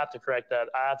 And so I have to correct that.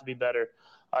 I have to be better.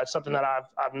 It's something that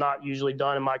I've not usually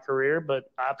done in my career,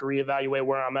 but I have to reevaluate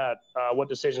where I'm at, what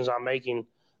decisions I'm making.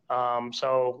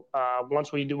 So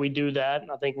once we do that,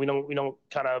 I think we don't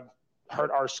kind of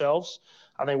hurt ourselves.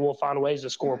 I think we'll find ways to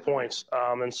score points.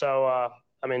 And so,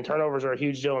 I mean, turnovers are a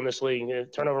huge deal in this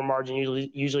league. Turnover margin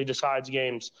usually decides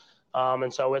games.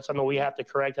 And so it's something we have to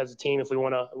correct as a team if we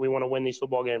want to win these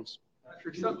football games.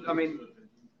 Patrick, I mean,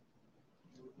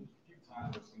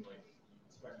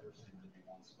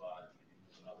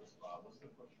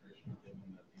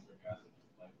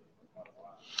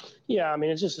 yeah, I mean,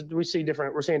 it's just we're seeing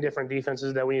different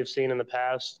defenses that we have seen in the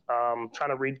past. Trying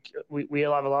to read, we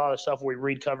have a lot of stuff where we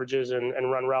read coverages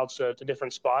and run routes to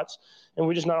different spots, and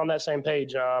we're just not on that same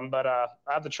page. But I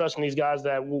have to trust in these guys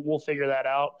that we'll figure that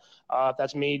out. If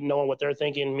that's me knowing what they're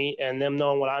thinking, me and them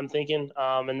knowing what I'm thinking,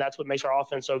 and that's what makes our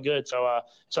offense so good. So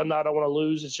something I don't want to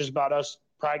lose. It's just about us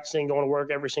practicing, going to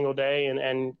work every single day,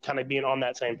 and kind of being on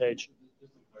that same page.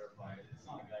 Just to clarify, it's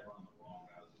not a guy running the wrong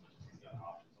as much as he's got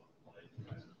options on the play. You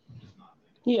guys are just not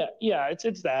thinking. Yeah,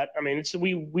 it's that. I mean,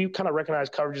 we kind of recognize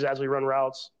coverages as we run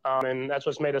routes, and that's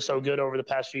what's made us so good over the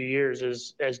past few years.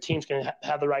 Is as teams can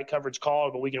have the right coverage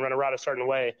called, but we can run a route a certain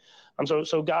way.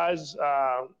 So guys,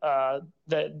 the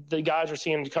guys are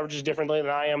seeing coverages differently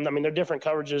than I am. I mean, they're different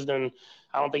coverages than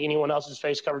I don't think anyone else has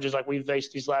faced coverages like we've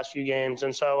faced these last few games.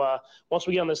 And so once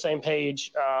we get on the same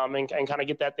page and kind of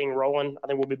get that thing rolling, I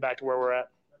think we'll be back to where we're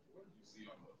at. What did you see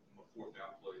on the fourth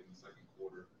down play in the second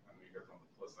quarter? I know you guys on the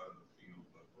plus side of the field,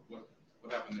 but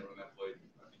what happened there on that play?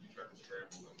 I think you tried to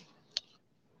scramble.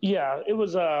 Yeah, it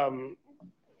was you're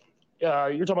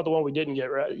talking about the one we didn't get,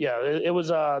 right? Yeah, it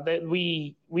was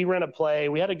we ran a play.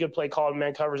 We had a good play called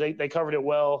man covers. They covered it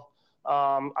well.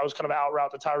 I was kind of out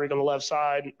route to Tyreek on the left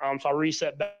side. So I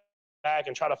reset back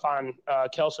and try to find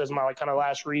Kelce as my kind of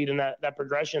last read in that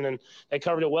progression, and they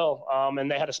covered it well.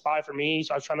 And they had a spy for me,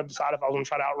 so I was trying to decide if I was going to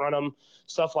try to outrun them,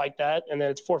 stuff like that. And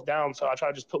then it's fourth down, so I try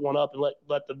to just put one up and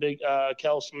let the big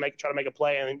Kelce try to make a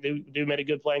play, and dude made a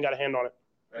good play and got a hand on it.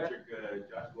 Patrick,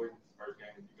 Josh Gordon's first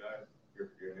game with you guys.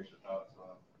 Your initial thoughts on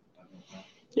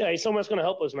Yeah, he's someone that's going to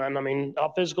help us, man. I mean, how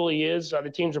physical he is. The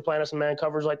teams are playing us in man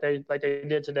covers like they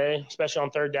did today, especially on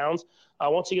third downs.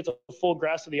 Once he gets a full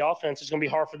grasp of the offense, it's going to be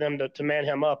hard for them to man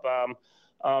him up.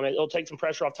 It'll take some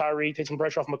pressure off Tyreek, take some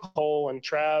pressure off McCole and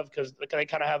Trav because they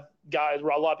kind of have guys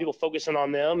where a lot of people focusing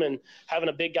on them, and having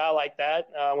a big guy like that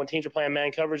when teams are playing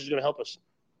man coverage is going to help us.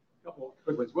 A couple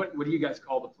quick ones. What do you guys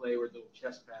call the play where the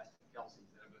chest pass to Kelce? Is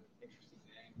that an interesting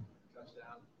thing?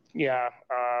 Touchdown? Yeah,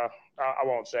 I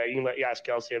won't say. You can ask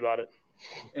Kelce about it.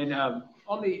 And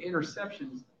on the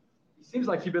interceptions, it seems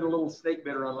like you've been a little snake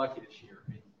bit or unlucky this year.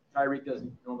 I mean, Tyreek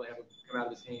doesn't normally have it come out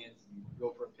of his hands and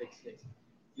go for a pick six.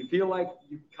 You feel like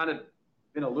you've kind of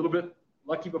been a little bit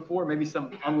lucky before? Maybe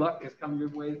some unluck has come your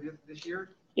way this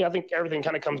year? Yeah, I think everything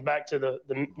kind of comes back to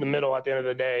the middle at the end of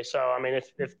the day. So, I mean,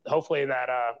 if hopefully that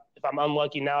if I'm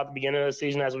unlucky now at the beginning of the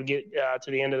season, as we get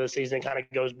to the end of the season, it kind of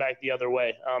goes back the other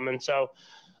way. And so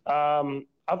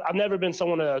I've never been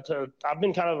someone I've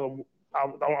been kind of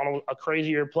a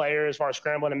crazier player as far as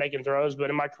scrambling and making throws, but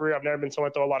in my career, I've never been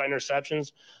someone to throw a lot of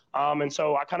interceptions. And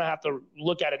so I kind of have to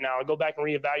look at it now and go back and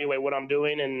reevaluate what I'm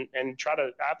doing and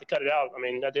I have to cut it out. I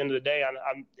mean, at the end of the day,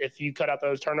 if you cut out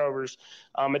those turnovers,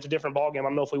 it's a different ballgame. I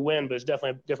don't know if we win, but it's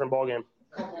definitely a different ballgame.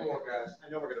 A couple more guys. I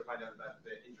know we're going to find out about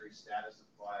the injury status of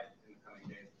Clyde in the coming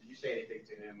days. Did you say anything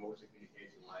to him? What was the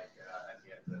communication like at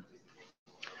the end of the game?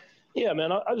 Yeah,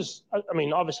 man. I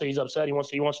mean, obviously he's upset. He wants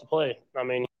to play. I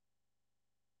mean,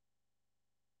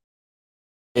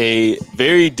 a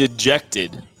very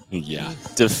dejected,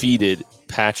 defeated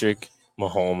Patrick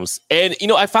Mahomes. And,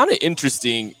 I found it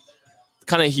interesting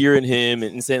kind of hearing him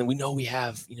and saying, we know we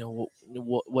have,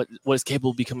 what is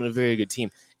capable of becoming a very good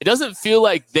team. It doesn't feel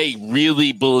like they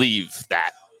really believe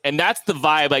that. And that's the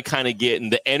vibe I kind of get,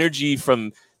 and the energy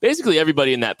from basically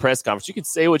everybody in that press conference. You can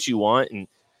say what you want, and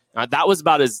that was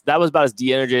about as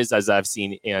de-energized as I've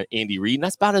seen Andy Reid, and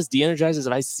that's about as de-energized as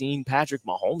I've seen Patrick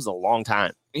Mahomes in a long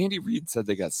time. Andy Reid said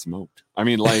they got smoked. I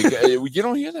mean, like, you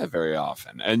don't hear that very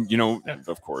often. And,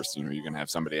 of course, you're going to have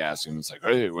somebody ask him, it's like,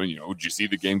 hey, well, did you see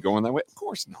the game going that way? Of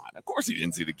course not. Of course he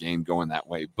didn't see the game going that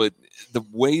way. But the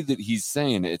way that he's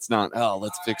saying it, it's not, oh,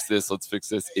 let's fix this.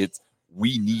 It's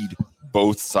we need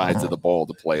both sides of the ball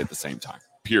to play at the same time,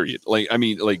 period. Like, I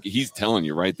mean, like, he's telling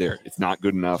you right there, it's not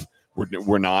good enough.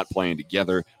 We're not playing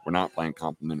together. We're not playing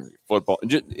complementary football.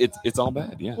 It's all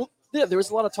bad, yeah. Well, yeah, there was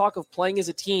a lot of talk of playing as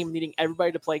a team, needing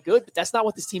everybody to play good, but that's not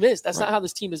what this team is. That's not how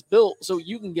this team is built. So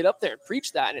you can get up there and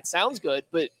preach that, and it sounds good,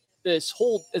 but as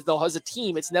a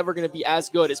team, it's never going to be as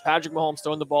good as Patrick Mahomes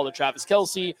throwing the ball to Travis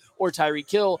Kelce or Tyreek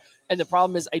Hill. And the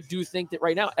problem is, I do think that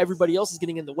right now everybody else is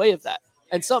getting in the way of that.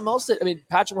 And something else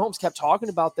Patrick Mahomes kept talking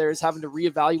about there is having to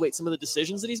reevaluate some of the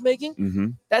decisions that he's making. Mm-hmm.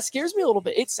 That scares me a little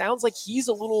bit. It sounds like he's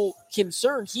a little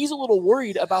concerned. He's a little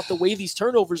worried about the way these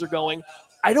turnovers are going.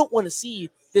 I don't want to see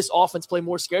this offense play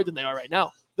more scared than they are right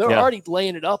now. They're already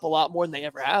laying it up a lot more than they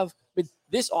ever have. But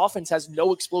this offense has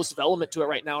no explosive element to it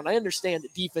right now. And I understand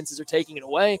that defenses are taking it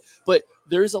away, but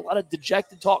there's a lot of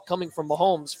dejected talk coming from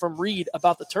Mahomes, from Reid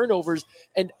about the turnovers.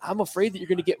 And I'm afraid that you're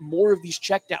going to get more of these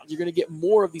checkdowns. You're going to get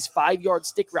more of these 5-yard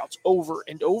stick routes over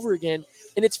and over again.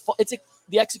 And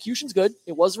the execution's good.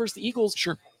 It was versus the Eagles.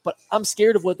 Sure. But I'm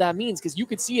scared of what that means because you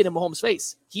could see it in Mahomes'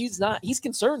 face. He's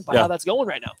concerned by how that's going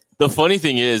right now. The funny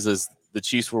thing is the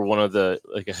Chiefs were one of a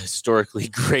historically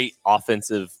great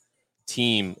offensive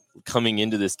team coming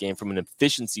into this game from an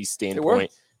efficiency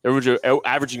standpoint. They were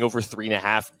averaging over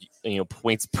 3.5,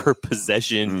 points per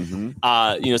possession.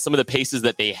 Mm-hmm. Some of the paces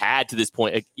that they had to this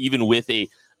point, even with a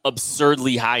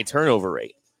absurdly high turnover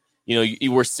rate.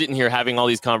 You were sitting here having all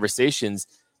these conversations,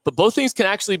 but both things can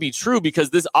actually be true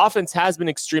because this offense has been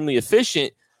extremely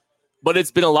efficient, but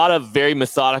it's been a lot of very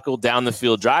methodical down the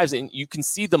field drives, and you can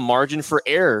see the margin for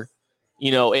error.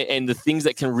 And the things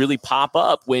that can really pop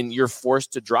up when you're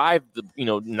forced to drive the,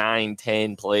 9,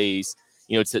 10 plays,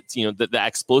 the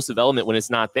explosive element when it's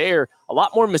not there, a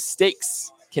lot more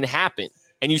mistakes can happen.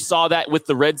 And you saw that with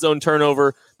the red zone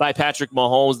turnover by Patrick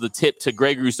Mahomes, the tip to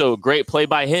Greg Rousseau, great play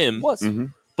by him.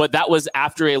 But that was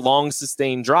after a long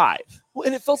sustained drive. Well,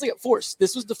 and it felt like it forced.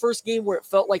 This was the first game where it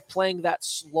felt like playing that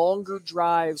longer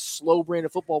drive, slow brand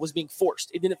of football was being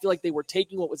forced. It didn't feel like they were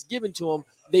taking what was given to them.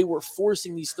 They were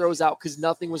forcing these throws out because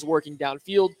nothing was working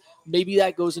downfield. Maybe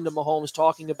that goes into Mahomes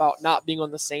talking about not being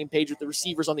on the same page with the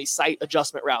receivers on these sight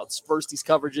adjustment routes. First, these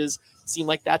coverages seem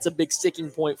like that's a big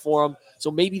sticking point for them. So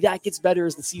maybe that gets better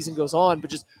as the season goes on, but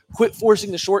just quit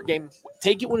forcing the short game.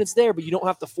 Take it when it's there, but you don't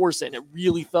have to force it. And it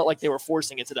really felt like they were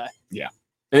forcing it today. Yeah.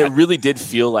 And it really did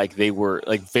feel like they were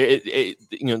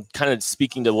kind of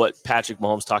speaking to what Patrick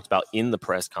Mahomes talked about in the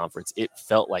press conference. It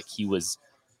felt like it was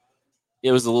a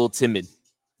little timid.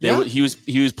 He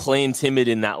was playing timid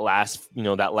in that last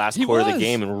quarter of the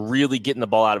game and really getting the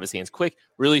ball out of his hands quick,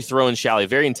 really throwing shallow,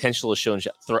 very intentional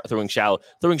throwing shallow,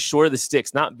 throwing short of the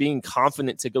sticks, not being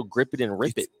confident to go grip it and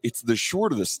rip it. It's the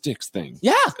short of the sticks thing.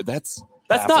 Yeah. That's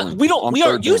not we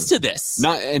aren't used to this.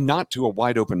 Not to a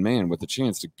wide open man with a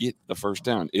chance to get the first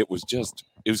down. It was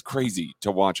crazy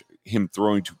to watch him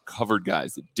throwing to covered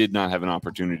guys that did not have an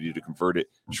opportunity to convert it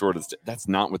short of the stick. That's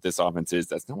not what this offense is.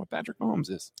 That's not what Patrick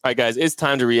Mahomes is. All right, guys, it's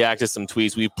time to react to some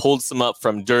tweets. We pulled some up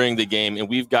from during the game, and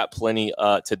we've got plenty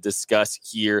to discuss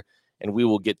here, and we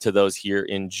will get to those here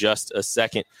in just a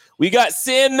second. We got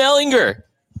Sam Mellinger.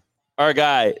 our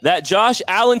guy, that Josh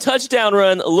Allen touchdown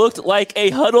run looked like a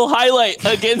huddle highlight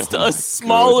against a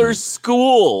smaller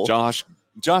school.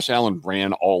 Josh Allen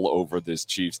ran all over this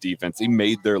Chiefs defense. He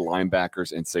made their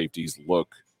linebackers and safeties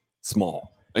look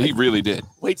small. He really did.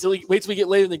 Wait till we get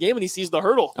later in the game and he sees the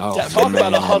hurdle. Oh, Talk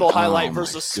about a huddle Oh, highlight my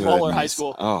versus smaller high goodness.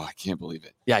 school. Oh, I can't believe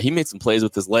it. Yeah, he made some plays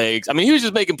with his legs. I mean, he was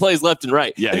just making plays left and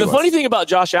right. Yeah, and he the was. funny thing about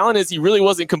Josh Allen is he really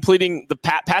wasn't completing the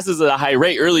passes at a high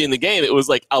rate early in the game. It was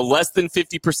like a less than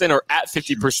 50% or at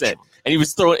 50%. And he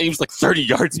was like 30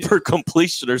 yards per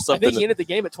completion or I something. think he ended the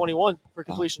game at 21 for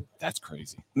completion. That's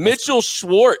crazy. Mitchell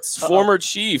Schwartz, former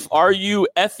Chief. Are you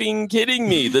effing kidding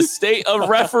me? The state of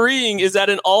refereeing is at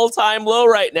an all-time low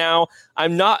right now.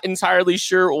 I'm not entirely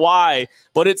sure why,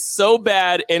 but it's so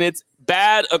bad, and it's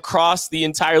bad across the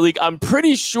entire league. I'm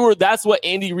pretty sure that's what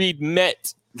Andy Reid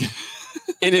meant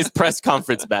in his press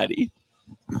conference, Maddie.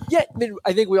 Yeah, I mean,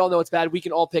 I think we all know it's bad. We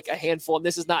can all pick a handful, and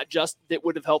this is not just that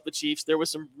would have helped the Chiefs. There was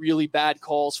some really bad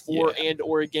calls for and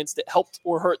or against that helped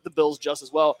or hurt the Bills just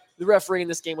as well. The referee in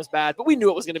this game was bad, but we knew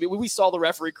it was going to be. When we saw the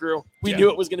referee crew, we knew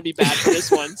it was going to be bad for this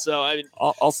one. So, I mean,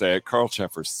 I'll say it. Carl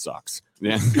Sheffer sucks.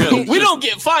 Yeah. we don't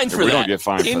get fined for that. We don't get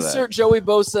fined for that. Insert Joey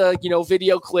Bosa,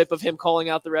 video clip of him calling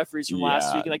out the referees from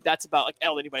last Yeah. week. Like, that's about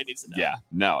all anybody needs to know. Yeah,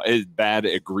 no, it's bad,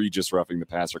 egregious roughing the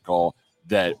passer call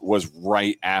that was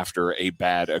right after a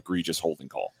bad, egregious holding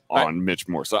call on Mitch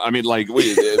Moore. So, I mean, like,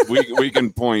 we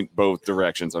can point both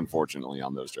directions, unfortunately,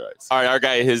 on those drives. All right, our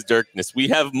guy, his Dirkness. We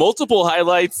have multiple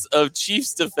highlights of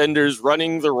Chiefs defenders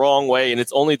running the wrong way, and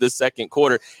it's only the second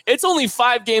quarter. It's only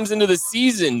 5 games into the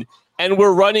season, and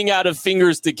we're running out of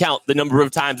fingers to count the number of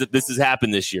times that this has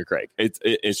happened this year, Craig.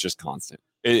 It's just constant.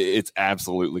 It's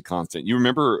absolutely constant. You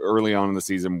remember early on in the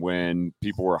season when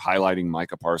people were highlighting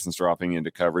Micah Parsons dropping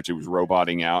into coverage, it was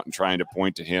roboting out and trying to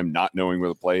point to him not knowing where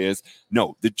the play is.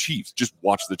 No, the Chiefs, just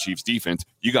watch the Chiefs defense.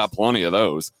 You got plenty of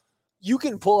those. You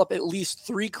can pull up at least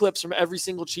 3 clips from every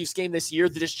single Chiefs game this year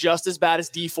that is just as bad as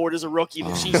D Ford as a rookie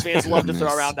that Chiefs fans love to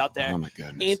throw around out there. Oh, my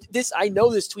goodness. And I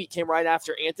know this tweet came right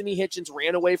after Anthony Hitchens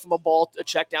ran away from a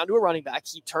check down to a running back.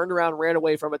 He turned around, ran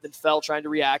away from it, then fell trying to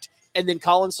react. And then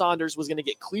Colin Saunders was going to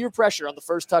get clear pressure on the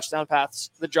first touchdown pass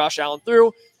that Josh Allen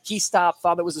threw. He stopped,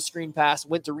 thought it was a screen pass,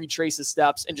 went to retrace his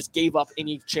steps, and just gave up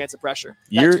any chance of pressure.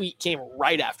 That tweet came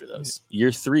right after those.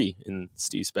 Year 3 in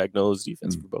Steve Spagnuolo's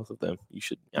defense for both of them. You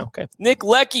should, okay. Nick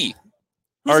Leckie,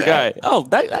 our guy. Oh,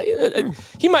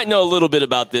 he might know a little bit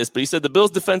about this, but he said the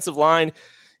Bills' defensive line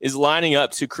is lining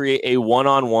up to create a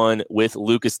one-on-one with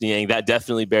Lucas Niang. That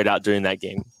definitely bared out during that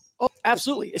game. Oh,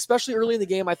 absolutely. Especially early in the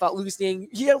game, I thought Lucas Niang,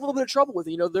 he had a little bit of trouble with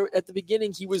it. At the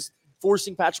beginning, he was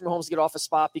forcing Patrick Mahomes to get off a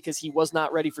spot because he was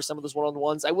not ready for some of those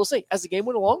one-on-ones. I will say, as the game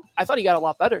went along, I thought he got a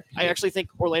lot better. I actually think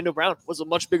Orlando Brown was a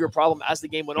much bigger problem as the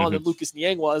game went on than Lucas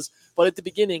Niang was. But at the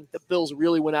beginning, the Bills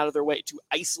really went out of their way to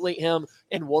isolate him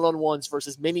in one-on-ones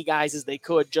versus as many guys as they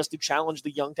could just to challenge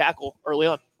the young tackle early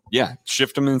on. Yeah,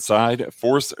 shift them inside,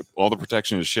 force all the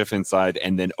protection to shift inside,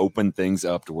 and then open things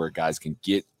up to where guys can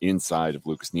get inside of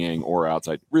Lucas Niang or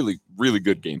outside. Really, really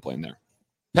good game plan there.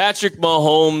 Patrick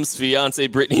Mahomes' fiance,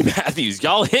 Brittany Matthews.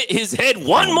 Y'all hit his head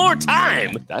one more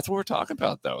time. That's what we're talking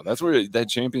about, though. That's where that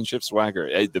championship swagger.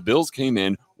 The Bills came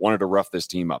in, wanted to rough this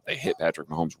team up. They hit Patrick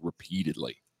Mahomes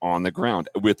repeatedly on the ground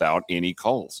without any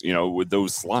calls. With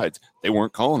those slides, they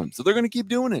weren't calling him. So they're going to keep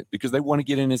doing it because they want to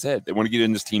get in his head. They want to get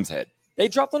in this team's head. They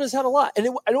dropped on his head a lot, and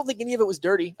I don't think any of it was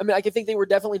dirty. I mean, I can think they were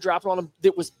definitely dropping on him.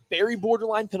 That was very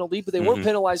borderline penalty, but they weren't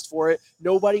penalized for it.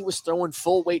 Nobody was throwing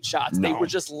full weight shots. No. They were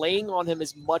just laying on him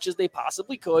as much as they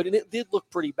possibly could, and it did look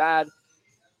pretty bad.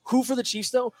 Who for the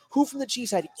Chiefs, though? Who from the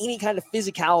Chiefs had any kind of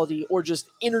physicality or just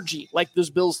energy like those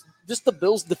Bills, just the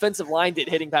Bills' defensive line did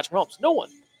hitting Patrick Mahomes? No one.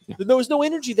 Yeah. There was no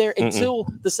energy there until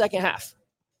the second half.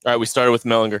 All right, we started with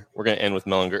Mellinger. We're going to end with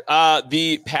Mellinger.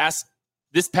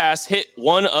 This pass hit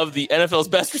one of the NFL's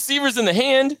best receivers in the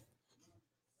hand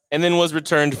and then was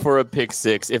returned for a pick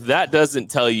 6. If that doesn't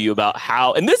tell you about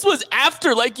how, and this was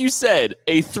after, like you said,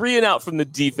 a 3-and-out from the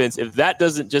defense. If that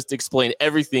doesn't just explain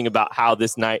everything about how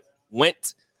this night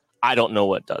went, I don't know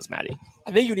what does, Maddie.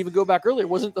 I think you would even go back earlier.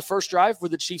 Wasn't it the first drive where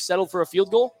the Chiefs settled for a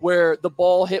field goal where the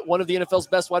ball hit one of the NFL's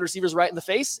best wide receivers right in the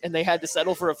face and they had to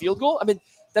settle for a field goal? I mean,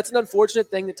 that's an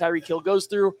unfortunate thing that Tyreek Hill goes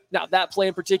through. Now, that play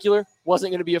in particular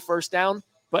wasn't going to be a first down,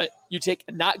 but you take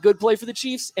a not good play for the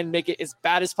Chiefs and make it as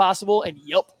bad as possible, and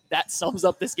that sums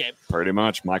up this game. Pretty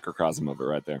much microcosm of it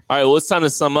right there. All right, well, it's time to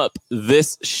sum up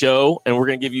this show, and we're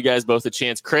going to give you guys both a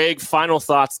chance. Craig, final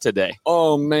thoughts today.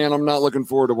 Oh, man, I'm not looking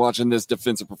forward to watching this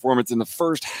defensive performance in the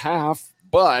first half,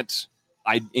 but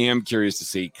I am curious to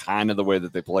see kind of the way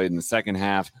that they played in the second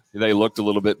half. They looked a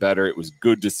little bit better. It was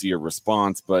good to see a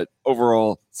response, but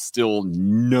overall, still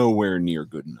nowhere near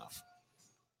good enough.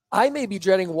 I may be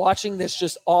dreading watching this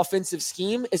just offensive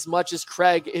scheme as much as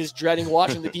Craig is dreading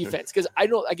watching the defense. Because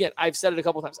I've said it a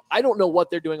couple of times. I don't know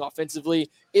what they're doing offensively.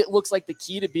 It looks like the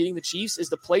key to beating the Chiefs is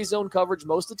to play zone coverage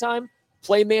most of the time,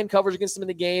 play man coverage against them in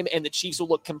the game, and the Chiefs will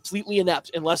look completely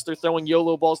inept unless they're throwing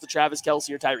YOLO balls to Travis Kelce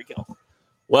or Tyreek Hill.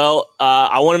 Well,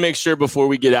 I want to make sure before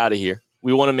we get out of here,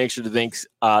 we want to make sure to thank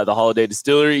the Holiday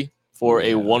Distillery for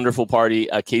a wonderful party,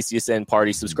 a KCSN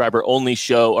party, subscriber-only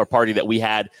show or party that we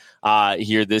had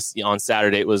here on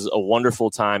Saturday. It was a wonderful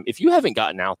time. If you haven't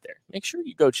gotten out there, make sure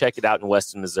you go check it out in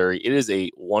Weston, Missouri. It is a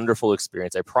wonderful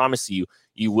experience. I promise you,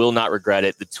 you will not regret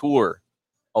it. The tour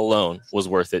alone was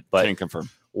worth it. But can confirm.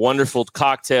 Wonderful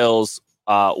cocktails,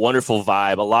 wonderful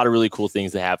vibe, a lot of really cool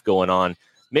things they have going on.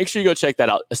 Make sure you go check that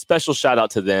out. A special shout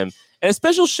out to them. And a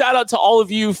special shout out to all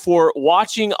of you for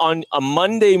watching on a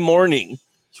Monday morning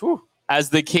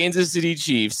as the Kansas City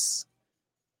Chiefs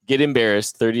get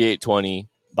embarrassed 38-20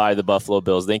 by the Buffalo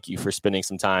Bills. Thank you for spending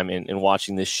some time in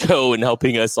watching this show and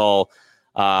helping us all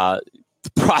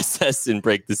process and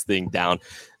break this thing down.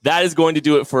 That is going to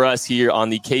do it for us here on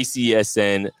the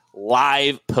KCSN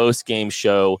live post-game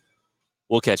show.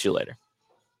 We'll catch you later.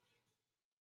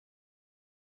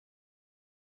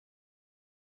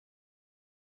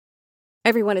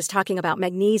 Everyone is talking about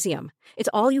magnesium. It's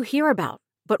all you hear about.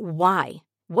 But why?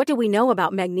 What do we know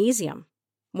about magnesium?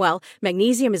 Well,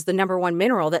 magnesium is the number one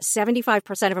mineral that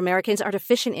 75% of Americans are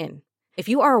deficient in. If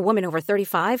you are a woman over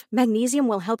 35, magnesium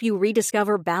will help you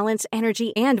rediscover balance,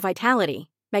 energy, and vitality.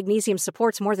 Magnesium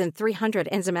supports more than 300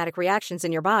 enzymatic reactions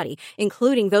in your body,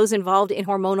 including those involved in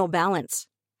hormonal balance.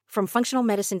 From functional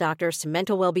medicine doctors to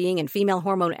mental well-being and female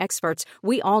hormone experts,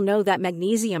 we all know that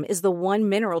magnesium is the one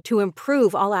mineral to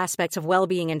improve all aspects of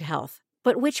well-being and health.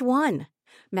 But which one?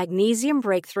 Magnesium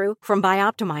Breakthrough from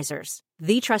Bioptimizers,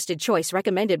 the trusted choice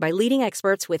recommended by leading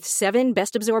experts with 7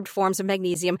 best-absorbed forms of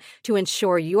magnesium to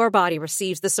ensure your body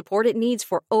receives the support it needs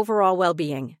for overall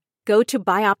well-being. Go to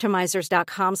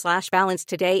bioptimizers.com/balance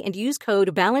today and use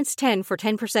code BALANCE10 for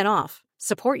 10% off.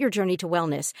 Support your journey to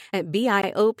wellness at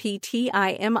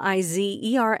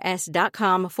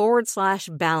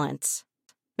bioptimizers.com/balance.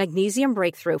 Magnesium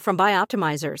Breakthrough from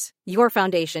Bioptimizers, your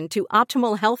foundation to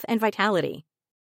optimal health and vitality.